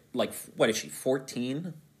 what is she,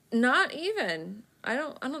 14? Not even. I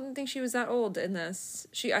don't think she was that old in this.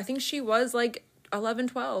 I think she was, like, 11,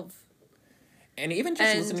 12. And even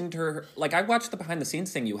just listening to her, like, I watched the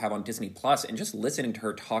behind-the-scenes thing you have on Disney Plus, and just listening to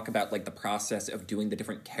her talk about, like, the process of doing the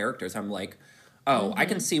different characters, I'm like, oh, I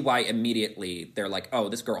can see why immediately they're like, oh,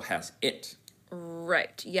 this girl has it.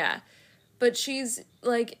 Right, yeah. But she's,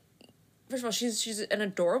 like, first of all, she's an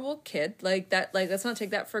adorable kid. Like, that, like, let's not take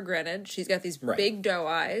that for granted. She's got these big doe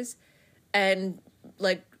eyes and,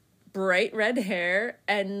 like, bright red hair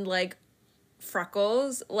and, like,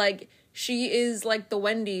 freckles. Like, she is, like, the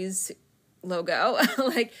Wendy's logo.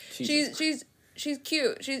 Like, she's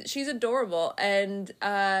cute. She's adorable, and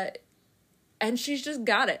she's just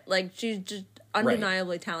got it. Like, she's just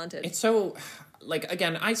undeniably talented. It's so, like,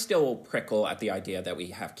 again, I still prickle at the idea that we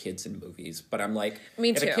have kids in movies, but I'm like,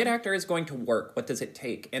 if a kid actor is going to work, what does it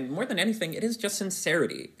take? And more than anything, it is just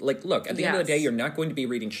sincerity. Like, look, at the end of the day, you're not going to be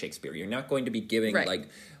reading Shakespeare. You're not going to be giving, like,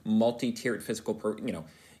 multi-tiered physical,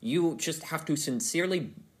 you just have to sincerely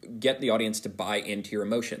get the audience to buy into your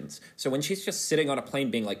emotions. So when she's just sitting on a plane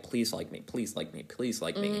being like, please like me, please like me, please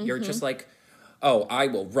like me, you're just like, oh, I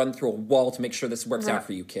will run through a wall to make sure this works out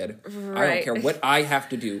for you, kid. I don't care what I have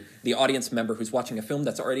to do, the audience member who's watching a film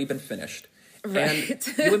that's already been finished. Right.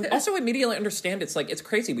 And you also immediately understand, it's like, it's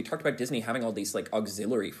crazy. We talked about Disney having all these, like,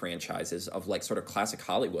 auxiliary franchises of, like, sort of classic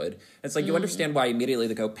Hollywood. It's like, you understand why immediately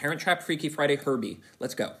they go, Parent Trap, Freaky Friday, Herbie,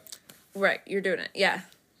 let's go. Right, you're doing it, yeah.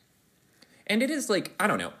 And it is, like, I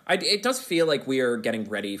don't know. It does feel like we are getting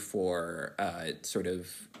ready for sort of,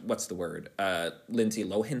 what's the word? Lindsay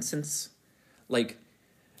Lohan-sence. Like,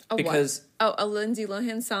 because... What? Oh, a Lindsay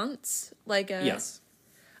Lohan-sence? Like a... Yes.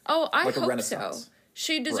 Oh, I like hope so.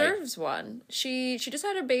 She deserves one. She just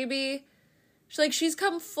had a baby. She's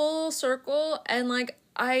come full circle, and, like,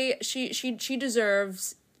 she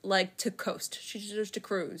deserves, like, to coast. She deserves to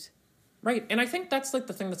cruise. Right, and I think that's, like,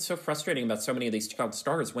 the thing that's so frustrating about so many of these child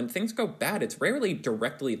stars. When things go bad, it's rarely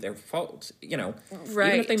directly their fault, Right.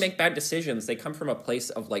 Even if they make bad decisions, they come from a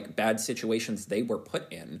place of, like, bad situations they were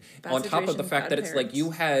put in. On top of the fact that it's like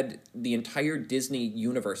you had the entire Disney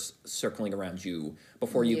universe circling around you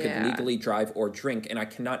before you could legally drive or drink, and I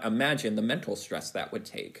cannot imagine the mental stress that would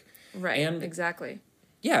take. Right, and exactly.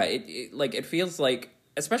 Yeah, it feels like,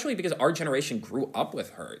 especially because our generation grew up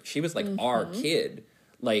with her. She was, like, our kid.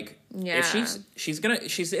 Like, if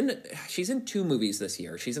she's in 2 movies this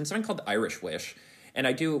year. She's in something called The Irish Wish, and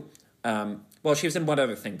I do, she was in one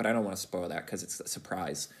other thing, but I don't want to spoil that because it's a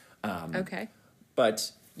surprise. Okay.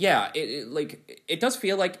 But Yeah, it does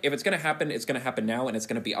feel like if it's going to happen, it's going to happen now, and it's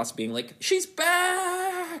going to be us being like, she's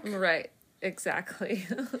back! Right, exactly.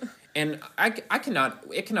 And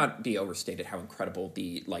it cannot be overstated how incredible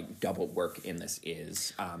the, like, double work in this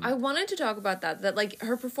is. I wanted to talk about that, like,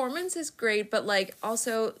 her performance is great, but, like,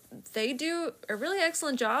 also, they do a really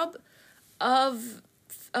excellent job of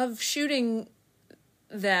shooting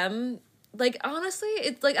them. Like, honestly,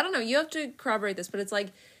 it's, like, I don't know, you have to corroborate this, but it's,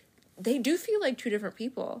 like, they do feel like two different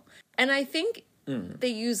people. And I think they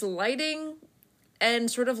use lighting and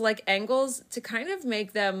sort of, like, angles to kind of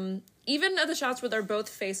make them, even at the shots where they're both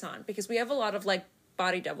face on, because we have a lot of, like,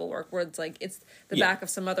 body double work where it's, like, it's the back of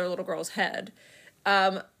some other little girl's head,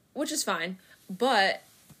 which is fine. But,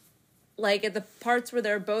 like, at the parts where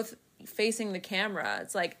they're both facing the camera,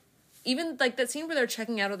 it's, like, even, like, that scene where they're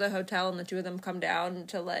checking out of the hotel and the two of them come down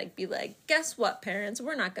to, like, be like, guess what, parents?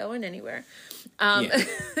 We're not going anywhere.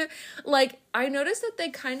 Like, I noticed that they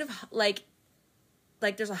kind of, like,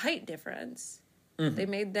 there's a height difference. Mm-hmm. They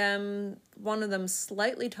made one of them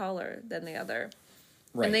slightly taller than the other.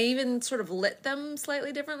 Right. And they even sort of lit them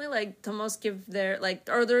slightly differently, like, to almost give their, like,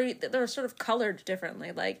 or they're sort of colored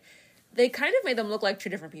differently. Like, they kind of made them look like two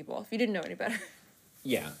different people, if you didn't know any better.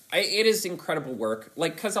 Yeah, it is incredible work.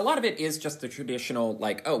 Like, because a lot of it is just the traditional,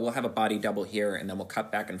 like, oh, we'll have a body double here, and then we'll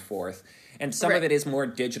cut back and forth. And some of it is more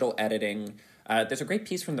digital editing. There's a great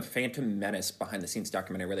piece from the Phantom Menace behind-the-scenes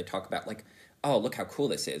documentary where they talk about, like, oh, look how cool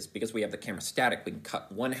this is. Because we have the camera static, we can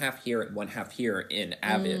cut one half here and one half here in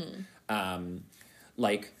Avid.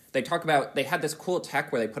 Like, they talk about, they had this cool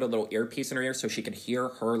tech where they put a little earpiece in her ear so she could hear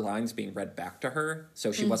her lines being read back to her.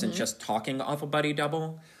 So she wasn't just talking off a buddy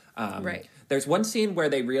double. Right. There's one scene where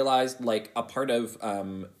they realized, like, a part of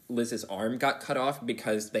Liz's arm got cut off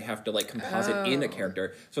because they have to, like, composite in a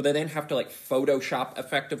character. So they then have to, like, Photoshop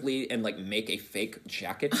effectively and, like, make a fake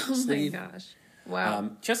jacket sleeve. Oh, my gosh. Wow.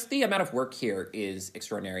 Just the amount of work here is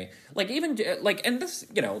extraordinary. Like, even, like, and this,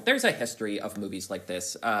 you know, there's a history of movies like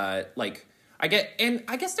this. Like, I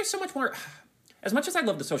guess there's so much more, as much as I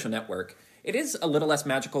love The Social Network, it is a little less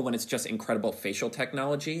magical when it's just incredible facial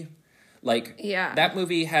technology. Like, that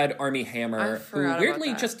movie had Armie Hammer, who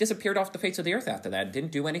weirdly just disappeared off the face of the earth after that.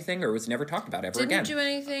 Didn't do anything or was never talked about ever again. Didn't do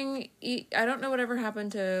anything. I don't know whatever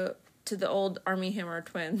happened to the old Armie Hammer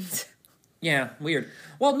twins. Yeah, weird.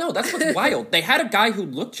 Well, no, that's what's wild. They had a guy who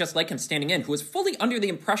looked just like him standing in, who was fully under the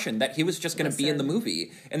impression that he was just going to be in the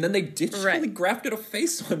movie. And then they digitally grafted a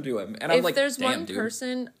face onto him. And I'm like, if there's one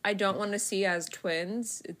person I don't want to see as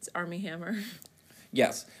twins, it's Armie Hammer.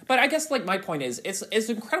 Yes. But I guess, like, my point is, it's as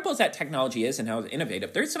incredible as that technology is and how it's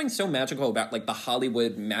innovative, there's something so magical about, like, the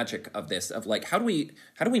Hollywood magic of this, of, like, how do we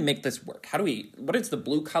make this work? What is the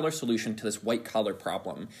blue-collar solution to this white-collar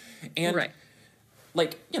problem? And,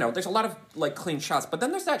 like, you know, there's a lot of, like, clean shots, but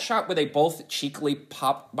then there's that shot where they both cheekily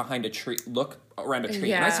pop behind a tree, look around a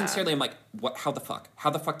tree, and I sincerely am like, what? How the fuck? How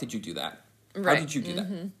the fuck did you do that? How did you do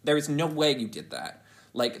that? There is no way you did that.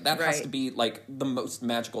 Like, that has to be, like, the most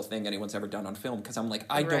magical thing anyone's ever done on film, because I'm like,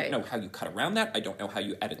 I don't know how you cut around that. I don't know how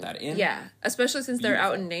you edit that in. Yeah, especially since they're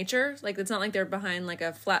out in nature. Like, it's not like they're behind, like,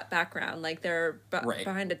 a flat background. Like, they're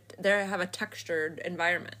behind they have a textured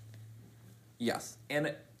environment. Yes,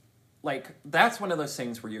 and, like, that's one of those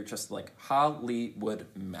things where you're just, like, Hollywood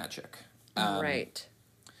magic. Right.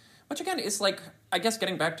 Which, again, is, like, I guess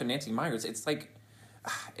getting back to Nancy Meyers, it's, like,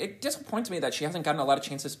 it disappoints me that she hasn't gotten a lot of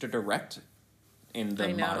chances to direct in the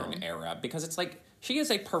modern era, because it's like she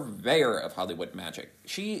is a purveyor of Hollywood magic.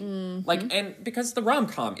 She like, and because the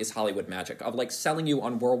rom-com is Hollywood magic of, like, selling you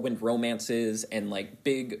on whirlwind romances and, like,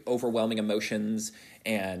 big overwhelming emotions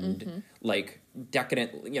and like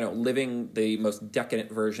decadent, you know, living the most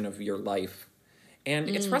decadent version of your life. And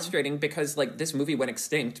it's frustrating because, like, this movie went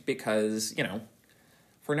extinct because, you know,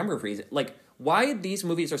 for a number of reasons. Like, why these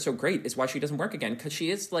movies are so great is why she doesn't work again, because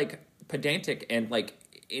she is, like, pedantic and, like,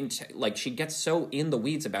 she gets so in the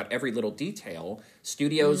weeds about every little detail.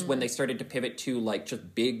 Studios, when they started to pivot to, like,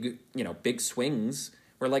 just big swings,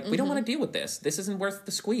 were like, we don't want to deal with this. This isn't worth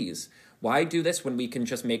the squeeze. Why do this when we can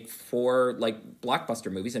just make 4, like,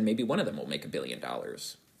 blockbuster movies and maybe one of them will make $1 billion?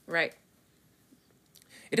 Right.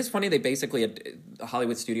 It is funny, they basically, the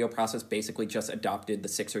Hollywood studio process basically just adopted the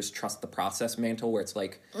Sixers trust the process mantle, where it's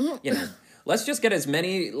like, you know, let's just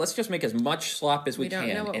make as much slop as we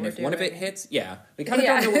can. And if one of it hits, we kind of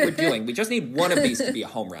don't know what we're doing. We just need one of these to be a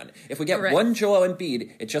home run. If we get one Joel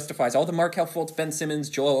Embiid, it justifies all the Markelle Fultz, Ben Simmons,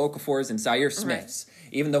 Joel Okafors, and Zaire Smiths,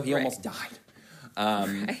 even though he almost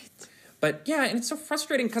died. But yeah, and it's so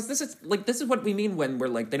frustrating because this is what we mean when we're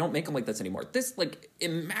like, they don't make them like this anymore. This, like,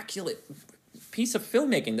 immaculate piece of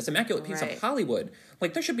filmmaking, this immaculate piece of Hollywood.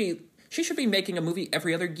 Like, there should be she should be making a movie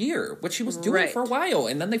every other year, which she was doing for a while,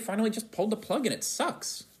 and then they finally just pulled the plug, and it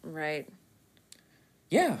sucks. Right.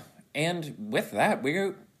 Yeah, and with that,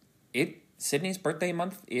 Sydney's birthday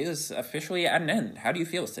month is officially at an end. How do you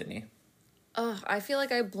feel, Sydney? I feel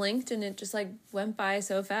like I blinked and it just like went by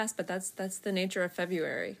so fast, but that's the nature of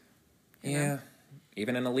February. You know?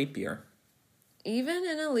 Even in a leap year. Even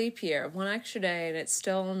in a leap year, one extra day and it's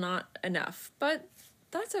still not enough. But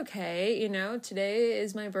that's okay, you know. Today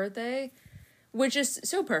is my birthday, which is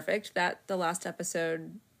so perfect that the last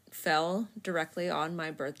episode fell directly on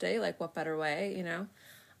my birthday. Like, what better way, you know?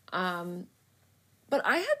 But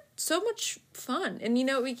I had so much fun. And, you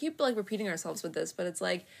know, we keep like repeating ourselves with this, but it's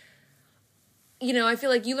like, you know, I feel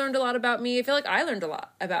like you learned a lot about me. I feel like I learned a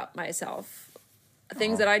lot about myself.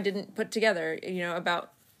 Things that I didn't put together, you know,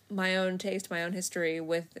 about my own taste, my own history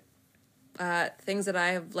with things that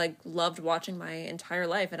I have, like, loved watching my entire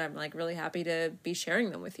life. And I'm, like, really happy to be sharing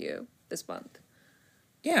them with you this month.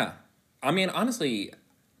 Yeah. I mean, honestly,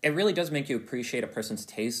 it really does make you appreciate a person's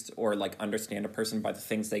taste or, like, understand a person by the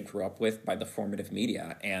things they grew up with, by the formative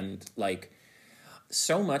media. And, like,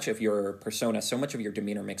 so much of your persona, so much of your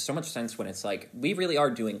demeanor makes so much sense when it's like, we really are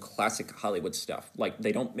doing classic Hollywood stuff. Like,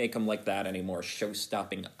 they don't make them like that anymore.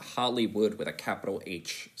 Show-stopping Hollywood with a capital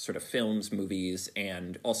H sort of films, movies,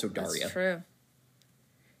 and also Daria. That's true.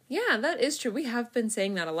 Yeah, that is true. We have been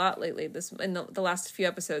saying that a lot lately. The last few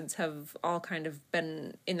episodes have all kind of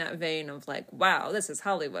been in that vein of like, wow, this is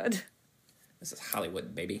Hollywood. This is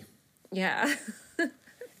Hollywood, baby. Yeah.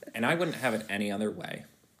 And I wouldn't have it any other way.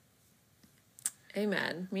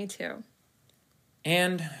 Amen. Me too.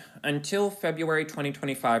 And until February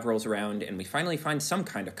 2025 rolls around and we finally find some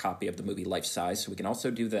kind of copy of the movie Life Size, so we can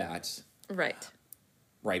also do that. Right.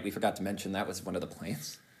 Right, we forgot to mention that was one of the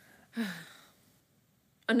plans.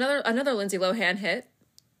 Another Lindsay Lohan hit.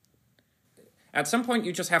 At some point,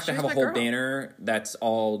 you just have to have a whole banner that's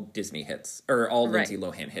all Disney hits, or all Lindsay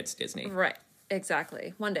Lohan hits Disney. Right,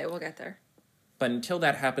 exactly. One day we'll get there. But until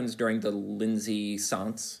that happens during the Lindsay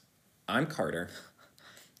Sance, I'm Carter.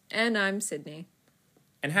 And I'm Sydney.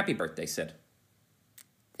 And happy birthday, Sid.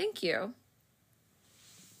 Thank you.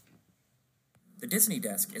 The Disney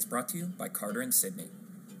Desk is brought to you by Carter and Sydney.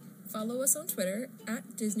 Follow us on Twitter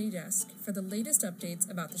 @DisneyDesk for the latest updates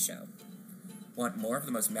about the show. Want more of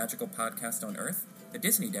the most magical podcast on Earth? The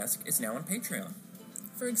Disney Desk is now on Patreon.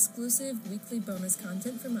 For exclusive weekly bonus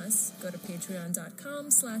content from us, go to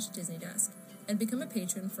patreon.com/DisneyDesk and become a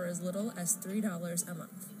patron for as little as $3 a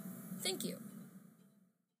month. Thank you.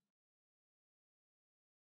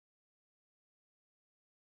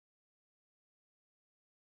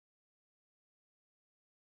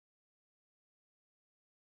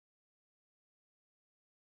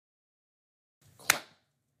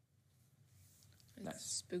 Nice.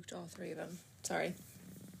 Spooked all three of them. Sorry.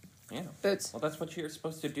 Yeah. Boots. Well, that's what you're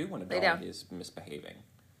supposed to do when a Lay dog down. is misbehaving.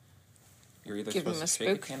 You're either Give him supposed to a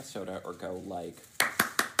shake spook. a can of soda or go, like,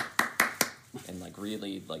 and, like,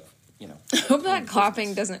 really, like, you know. I hope that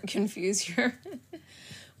coughing doesn't confuse your...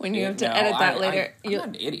 when you have to No, edit that later. I'm not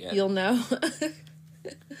an idiot. You'll know.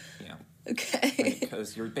 Yeah. Okay.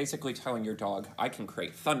 Because you're basically telling your dog, I can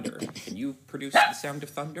create thunder. Can you produce the sound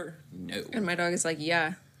of thunder? No. And my dog is like,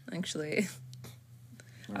 yeah, actually.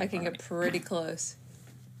 I can Alright. get pretty close.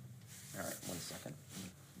 All right, 1 second.